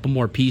get a couple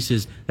more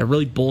pieces, that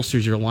really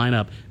bolsters your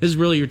lineup. This is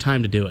really your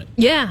time to do it.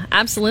 Yeah,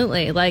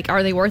 absolutely. Like,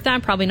 are they worth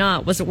that? Probably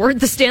not. Was it worth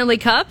the Stanley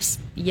Cups?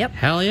 Yep.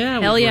 Hell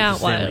yeah. Hell yeah,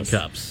 it was. Stanley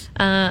Cups.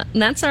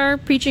 And that's our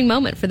preaching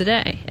moment for the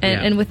day.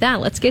 And with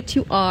that, let's get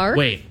to our...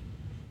 Wait.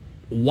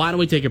 Why don't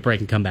we take a break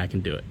and come back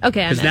and do it?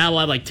 Okay. Because now we'll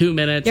have like 2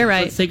 minutes. You're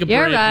right. Let's take a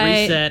break,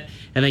 reset,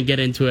 and then get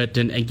into it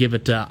and give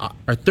it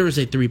our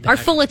Thursday 3-pack. Our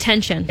full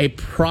attention. A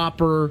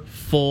proper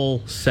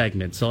full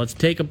segment. So let's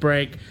take a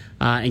break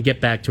and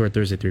get back to our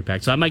Thursday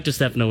 3-pack. So I'm Mike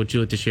DeStefano with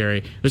Julia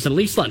Teixeira. There's a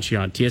Leafs Lunch here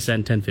on TSN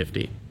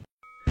 1050.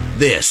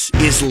 This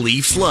is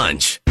Leafs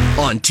Lunch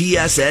on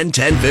TSN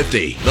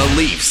 1050. The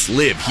Leafs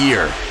live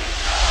here.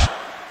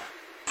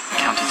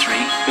 Count to 3?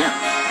 Yeah.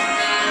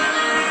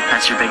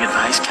 That's your big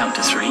advice? Count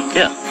to 3?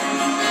 Yeah.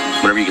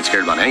 Whenever you get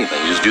scared about anything,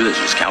 you just do this.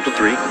 Just count to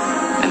 3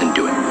 and then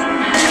do it.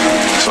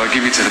 So I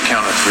give you to the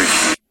count of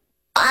 3.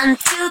 1,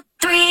 2,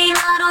 3,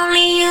 not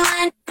only you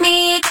and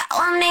me, got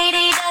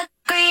 180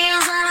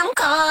 degrees and I'm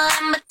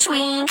caught in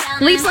between.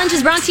 Leafs Lunch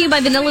is brought to you by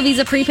Vanilla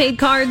Visa prepaid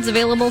cards,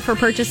 available for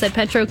purchase at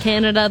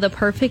Petro-Canada, the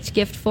perfect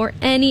gift for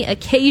any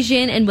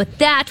occasion. And with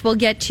that, we'll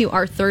get to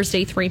our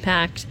Thursday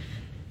 3-pack.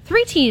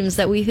 3 teams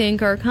that we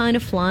think are kind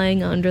of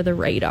flying under the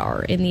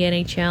radar in the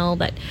NHL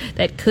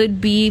that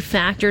could be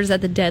factors at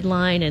the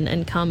deadline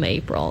and come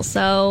April.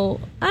 So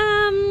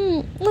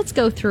let's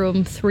go through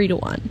them 3 to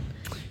 1.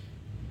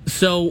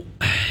 So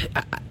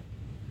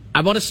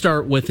I want to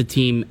start with the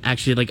team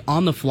actually, like,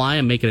 on the fly.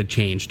 I'm making a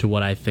change to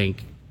what I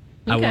think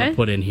I want to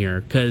put in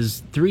here,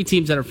 because 3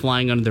 teams that are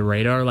flying under the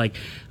radar. Like,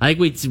 I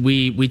think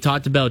we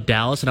talked about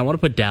Dallas, and I want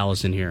to put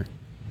Dallas in here.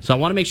 So I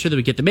want to make sure that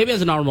we get them. Maybe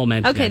as an honorable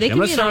mention. Okay, they can I'm be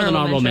going to start with an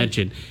honorable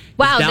mention. mention.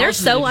 Wow, Dallas they're is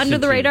so an under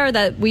the interesting radar team.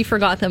 that we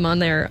forgot them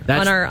on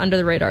our under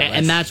the radar list.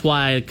 And that's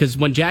why, because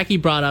when Jackie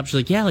brought up, she's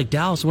like, yeah, like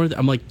Dallas.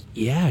 I'm like,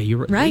 yeah,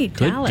 you're right.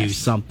 They could Dallas. do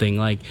something.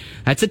 Like,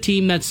 that's a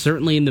team that's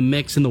certainly in the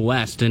mix in the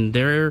West, and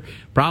they're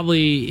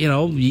probably,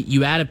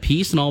 you add a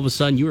piece, and all of a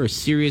sudden you're a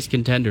serious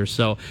contender.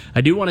 So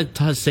I do want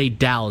to say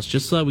Dallas,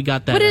 just so we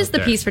got that. What is out the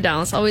there. piece for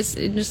Dallas? Always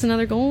just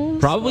another goal?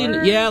 Probably,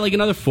 scorer? yeah, like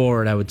another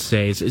forward, I would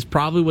say, is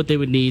probably what they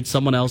would need.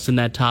 Someone else in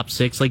that top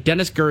 6. Like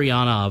Denis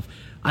Gurianov,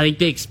 I think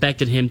they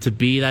expected him to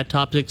be that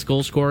top 6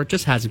 goal scorer. It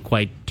just hasn't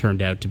quite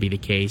turned out to be the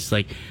case.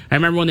 Like, I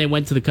remember when they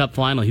went to the Cup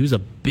final, he was a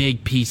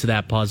big piece of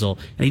that puzzle,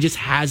 and he just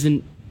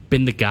hasn't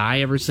been the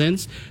guy ever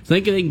since. So I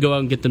think they can go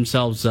out and get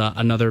themselves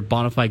another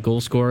bona fide goal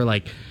scorer.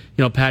 Like,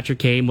 Patrick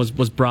Kane was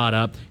brought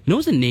up.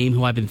 Who's a name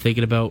who I've been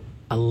thinking about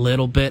a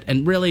little bit,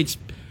 and really it's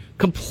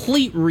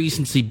complete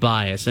recency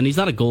bias, and he's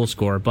not a goal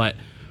scorer, but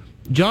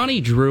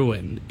Johnny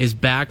Drouin is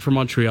back from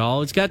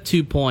Montreal. He's got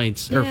 2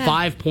 points, or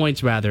 5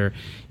 points rather,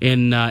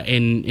 in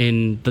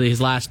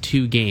his last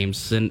 2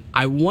 games. And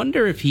I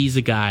wonder if he's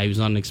a guy who's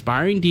on an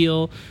expiring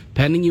deal,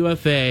 pending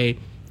UFA.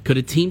 Could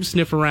a team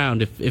sniff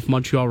around if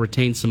Montreal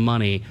retains some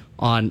money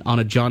on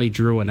a Johnny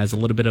Drouin as a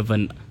little bit of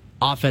an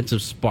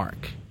offensive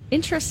spark?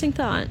 Interesting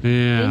thought.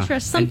 Yeah.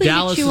 Something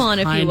to chew on,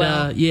 if you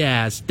will.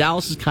 Yes,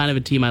 Dallas is kind of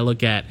a team I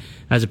look at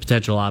as a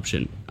potential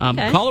option.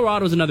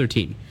 Colorado's another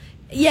team.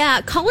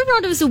 Yeah,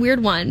 Colorado is a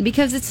weird one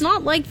because it's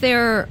not like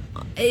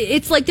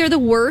it's like they're the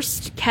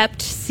worst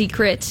kept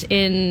secret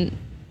in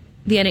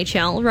the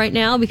NHL right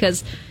now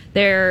because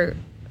they're...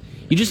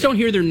 You just don't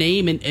hear their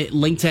name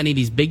linked to any of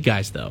these big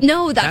guys, though.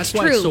 No, that's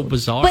why true. It's so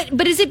bizarre.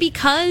 But is it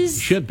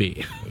because... Should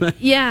be.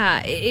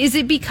 Yeah. Is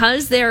it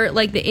because they're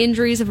like the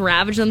injuries have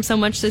ravaged them so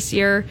much this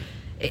year?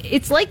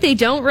 It's like they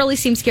don't really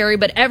seem scary,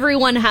 but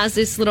everyone has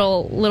this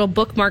little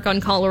bookmark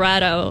on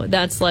Colorado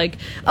that's like,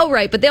 oh,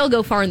 right, but they'll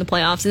go far in the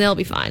playoffs and they'll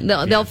be fine.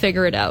 They'll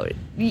figure it out.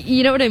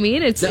 You know what I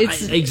mean? It's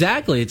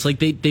exactly. It's like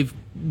they've.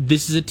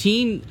 This is a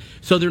team,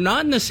 so they're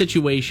not in a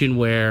situation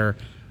where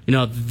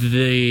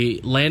the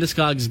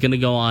Landeskog is going to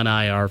go on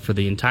IR for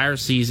the entire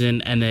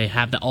season, and they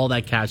have all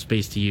that cap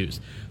space to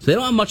use. So they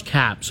don't have much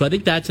cap. So I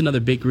think that's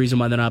another big reason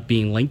why they're not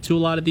being linked to a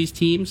lot of these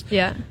teams.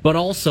 Yeah. But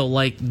also,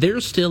 like,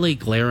 there's still a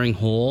glaring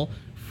hole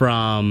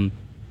from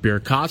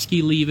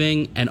Burakovsky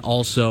leaving and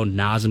also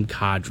Nazem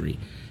Kadri.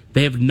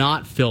 They have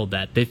not filled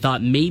that. They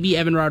thought maybe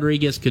Evan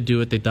Rodriguez could do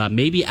it. They thought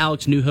maybe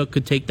Alex Newhook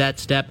could take that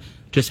step.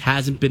 Just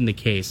hasn't been the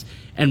case.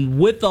 And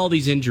with all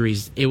these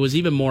injuries, it was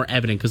even more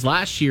evident because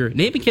last year,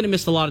 Nate McKinnon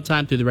missed a lot of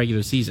time through the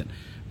regular season,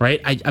 right?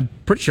 I'm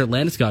pretty sure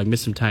Landeskog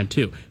missed some time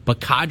too. But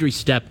Kadri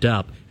stepped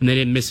up and they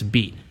didn't miss a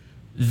beat.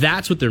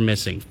 That's what they're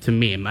missing to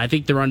me. I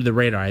think they're under the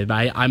radar.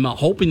 I'm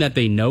hoping that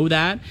they know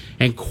that,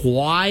 and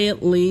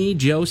quietly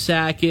Joe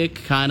Sakic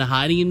kind of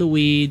hiding in the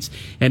weeds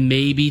and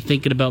maybe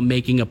thinking about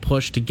making a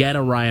push to get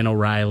a Ryan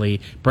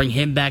O'Reilly, bring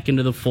him back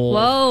into the fold.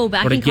 Whoa,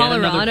 back in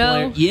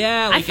Colorado?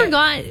 Yeah. I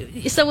forgot.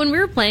 So when we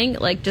were playing,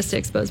 like, just to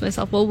expose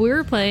myself, we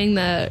were playing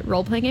the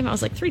role-playing game, I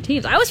was like, 3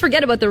 teams. I always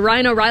forget about the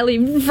Ryan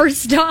O'Reilly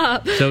first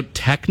stop. So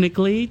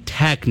technically,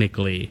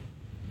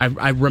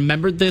 I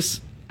remembered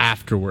this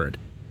afterward.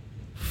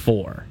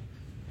 4.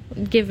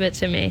 Give it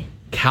to me.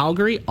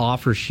 Calgary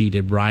offer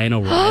sheeted Ryan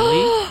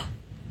O'Reilly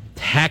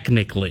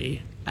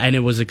technically, and it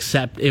was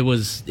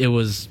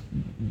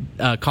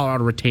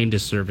Colorado retained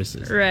his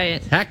services.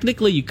 Right.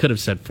 Technically, you could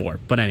have said 4,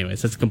 but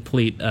anyways, that's a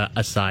complete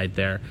aside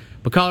there.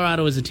 But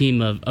Colorado is a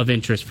team of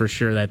interest for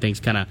sure that I think's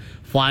kind of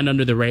flying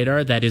under the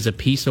radar. That is a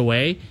piece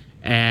away.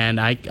 And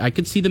I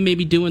could see them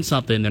maybe doing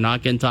something. They're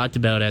not getting talked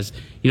about as,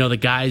 the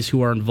guys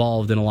who are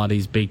involved in a lot of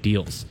these big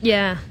deals.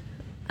 Yeah.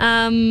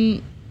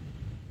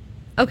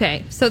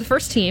 Okay, so the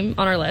first team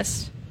on our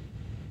list,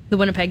 the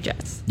Winnipeg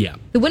Jets. Yeah.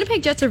 The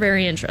Winnipeg Jets are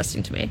very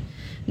interesting to me.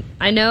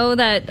 I know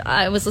that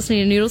I was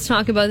listening to Noodles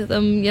talk about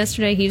them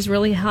yesterday. He's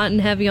really hot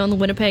and heavy on the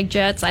Winnipeg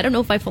Jets. I don't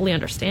know if I fully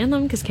understand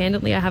them because,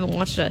 candidly, I haven't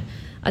watched a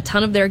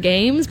ton of their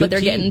games, but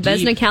they're getting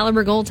Vezina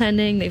caliber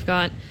goaltending. They've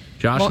got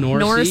Josh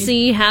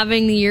Norrisy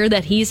having the year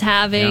that he's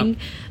having.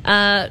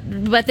 Yep.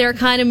 But they're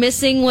kind of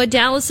missing what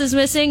Dallas is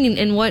missing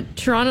and what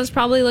Toronto's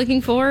probably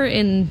looking for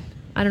in...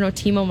 I don't know,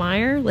 Timo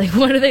Meier? Like,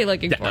 what are they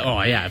looking for?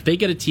 Oh, yeah. If they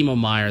get a Timo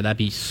Meier, that'd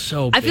be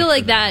so big. I feel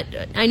like that.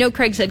 I know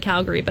Craig said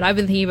Calgary, but I've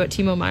been thinking about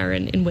Timo Meier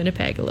in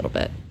Winnipeg a little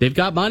bit. They've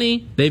got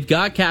money. They've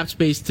got cap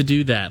space to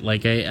do that.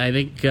 Like, I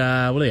think,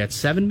 what do they got,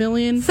 $7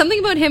 million? Something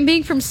about him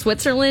being from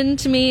Switzerland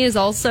to me is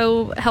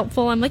also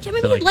helpful. I'm like, yeah,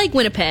 maybe they'd like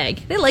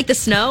Winnipeg. They like the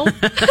snow.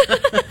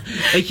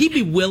 Like, he'd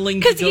be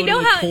willing to go to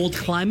a cold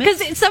climate?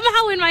 Because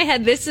somehow in my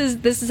head, this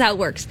is how it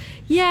works.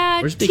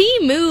 Yeah,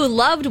 Timu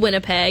loved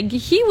Winnipeg.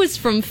 He was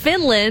from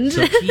Finland.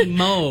 So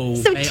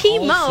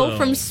Timo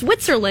from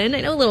Switzerland.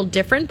 I know a little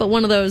different, but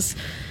one of those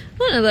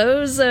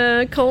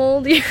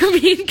cold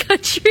European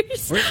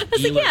countries. I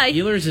was like, yeah,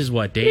 Ehlers is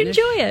what, Danish?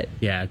 Enjoy it.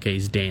 Yeah, okay,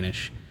 he's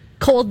Danish.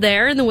 cold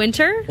there in the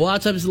winter. A lot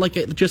of times,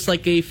 just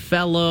like a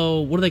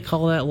fellow. What do they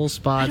call that little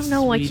spot? I don't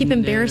know. I keep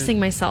embarrassing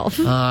myself.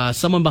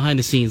 Someone behind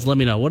the scenes, let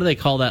me know. What do they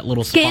call that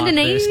little spot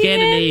there?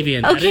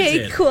 Scandinavian. Okay, that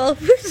is it. Cool.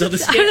 So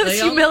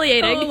That's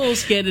humiliating. All little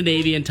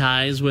Scandinavian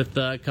ties with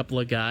a couple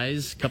of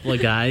guys,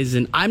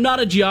 and I'm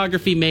not a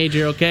geography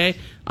major. Okay,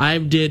 I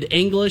did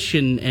English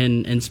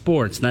and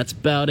sports, and that's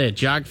about it.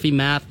 Geography,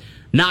 math,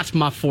 not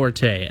my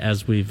forte,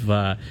 as we've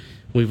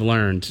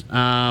learned.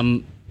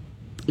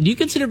 Do you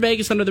consider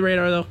Vegas under the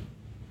radar, though?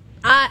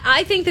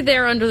 I think that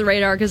they're under the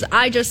radar because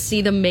I just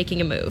see them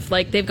making a move.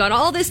 Like, they've got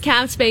all this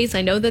cap space.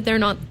 I know that they're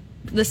not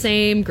the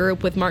same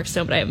group with Mark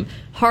Stone, but I am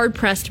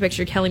hard-pressed to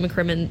picture Kelly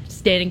McCrimmon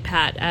standing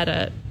pat at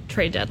a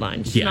trade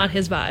deadline. It's not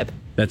his vibe.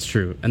 That's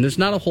true. And there's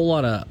not a whole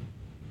lot of,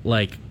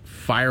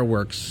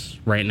 fireworks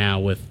right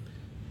now with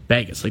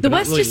Vegas. Like, the they're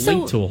West not really is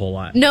linked to a whole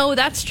lot. No,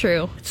 that's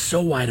true. It's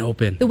so wide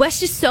open. The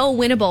West is so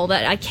winnable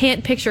that I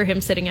can't picture him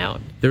sitting out.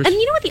 And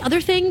you know what? The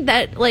other thing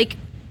that,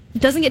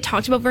 doesn't get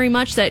talked about very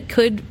much that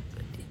could...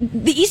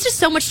 The East is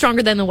so much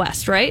stronger than the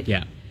West, right?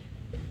 Yeah.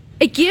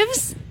 It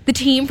gives the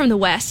team from the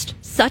West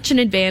such an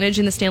advantage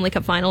in the Stanley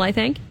Cup final, I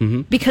think,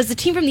 because the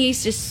team from the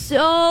East is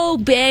so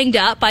banged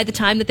up by the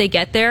time that they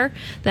get there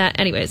that,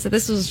 anyways,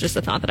 this was just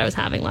a thought that I was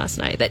having last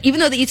night, that even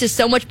though the East is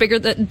so much better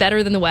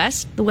than the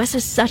West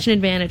has such an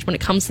advantage when it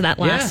comes to that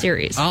last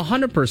series.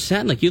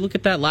 100%. Like, you look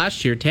at that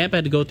last year, Tampa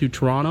had to go through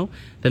Toronto,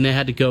 then they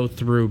had to go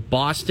through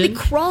Boston. They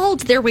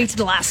crawled their way to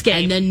the last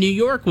game. And then New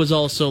York was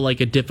also, a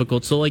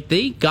difficult, so,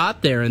 they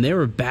got there, and they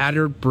were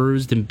battered,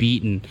 bruised, and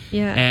beaten.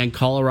 Yeah. And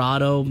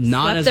Colorado,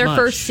 not as much. Their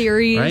first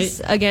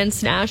series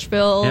against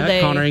Nashville.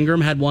 Yeah, Connor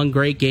Ingram had one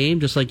great game,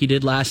 just like he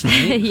did last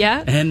night.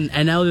 Yeah.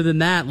 And other than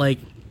that,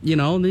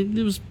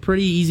 it was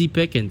pretty easy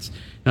pickings.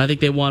 And I think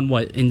they won,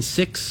 in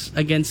 6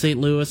 against St.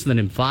 Louis, and then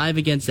in 5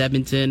 against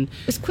Edmonton.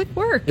 It was quick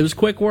work. It was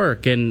quick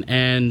work,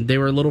 and they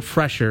were a little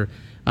fresher.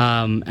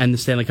 And the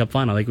Stanley Cup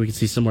final, we can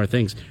see similar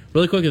things.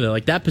 Really quickly, though,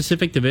 that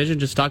Pacific Division,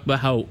 just talk about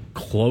how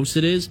close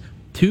it is.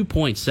 2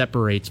 points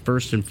separates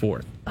first and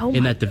fourth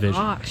in that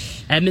division.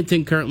 Gosh.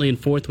 Edmonton currently in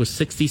fourth with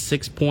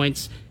 66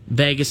 points.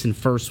 Vegas in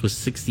first with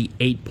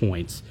 68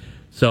 points.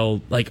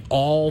 So,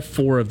 all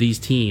 4 of these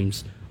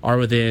teams are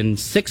within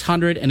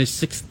 600 and a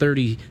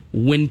 630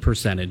 win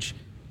percentage,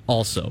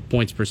 also,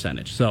 points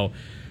percentage. So,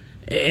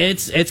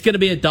 it's going to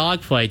be a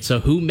dogfight. So,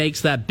 who makes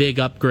that big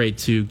upgrade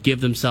to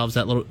give themselves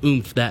that little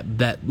oomph,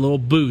 that little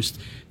boost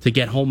to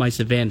get home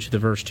ice advantage to the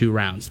first 2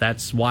 rounds?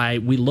 That's why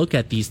we look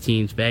at these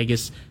teams,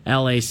 Vegas,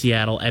 LA,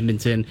 Seattle,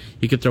 Edmonton.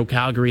 You could throw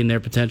Calgary in there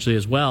potentially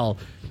as well.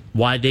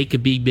 Why they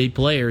could be big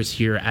players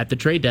here at the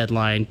trade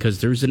deadline,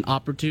 because there's an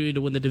opportunity to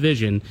win the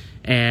division,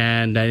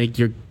 and I think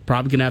you're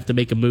probably going to have to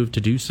make a move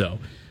to do so.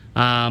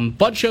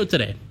 Fun show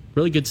today.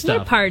 Really good stuff.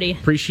 What a party.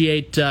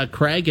 Appreciate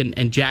Craig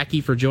and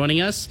Jackie for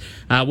joining us.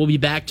 We'll be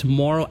back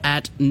tomorrow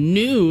at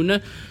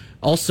noon.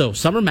 Also,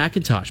 Summer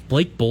McIntosh,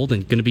 Blake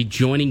Bolden, going to be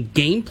joining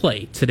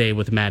Gameplay today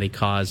with Matty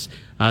Cause.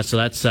 So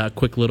that's a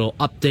quick little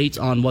update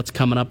on what's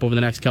coming up over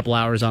the next couple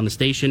hours on the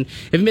station.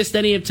 If you missed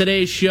any of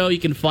today's show, you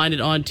can find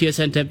it on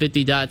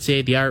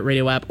tsn1050.ca, the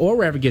iHeartRadio app, or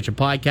wherever you get your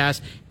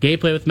podcast.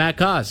 Gameplay with Matt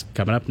Cause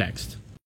coming up next.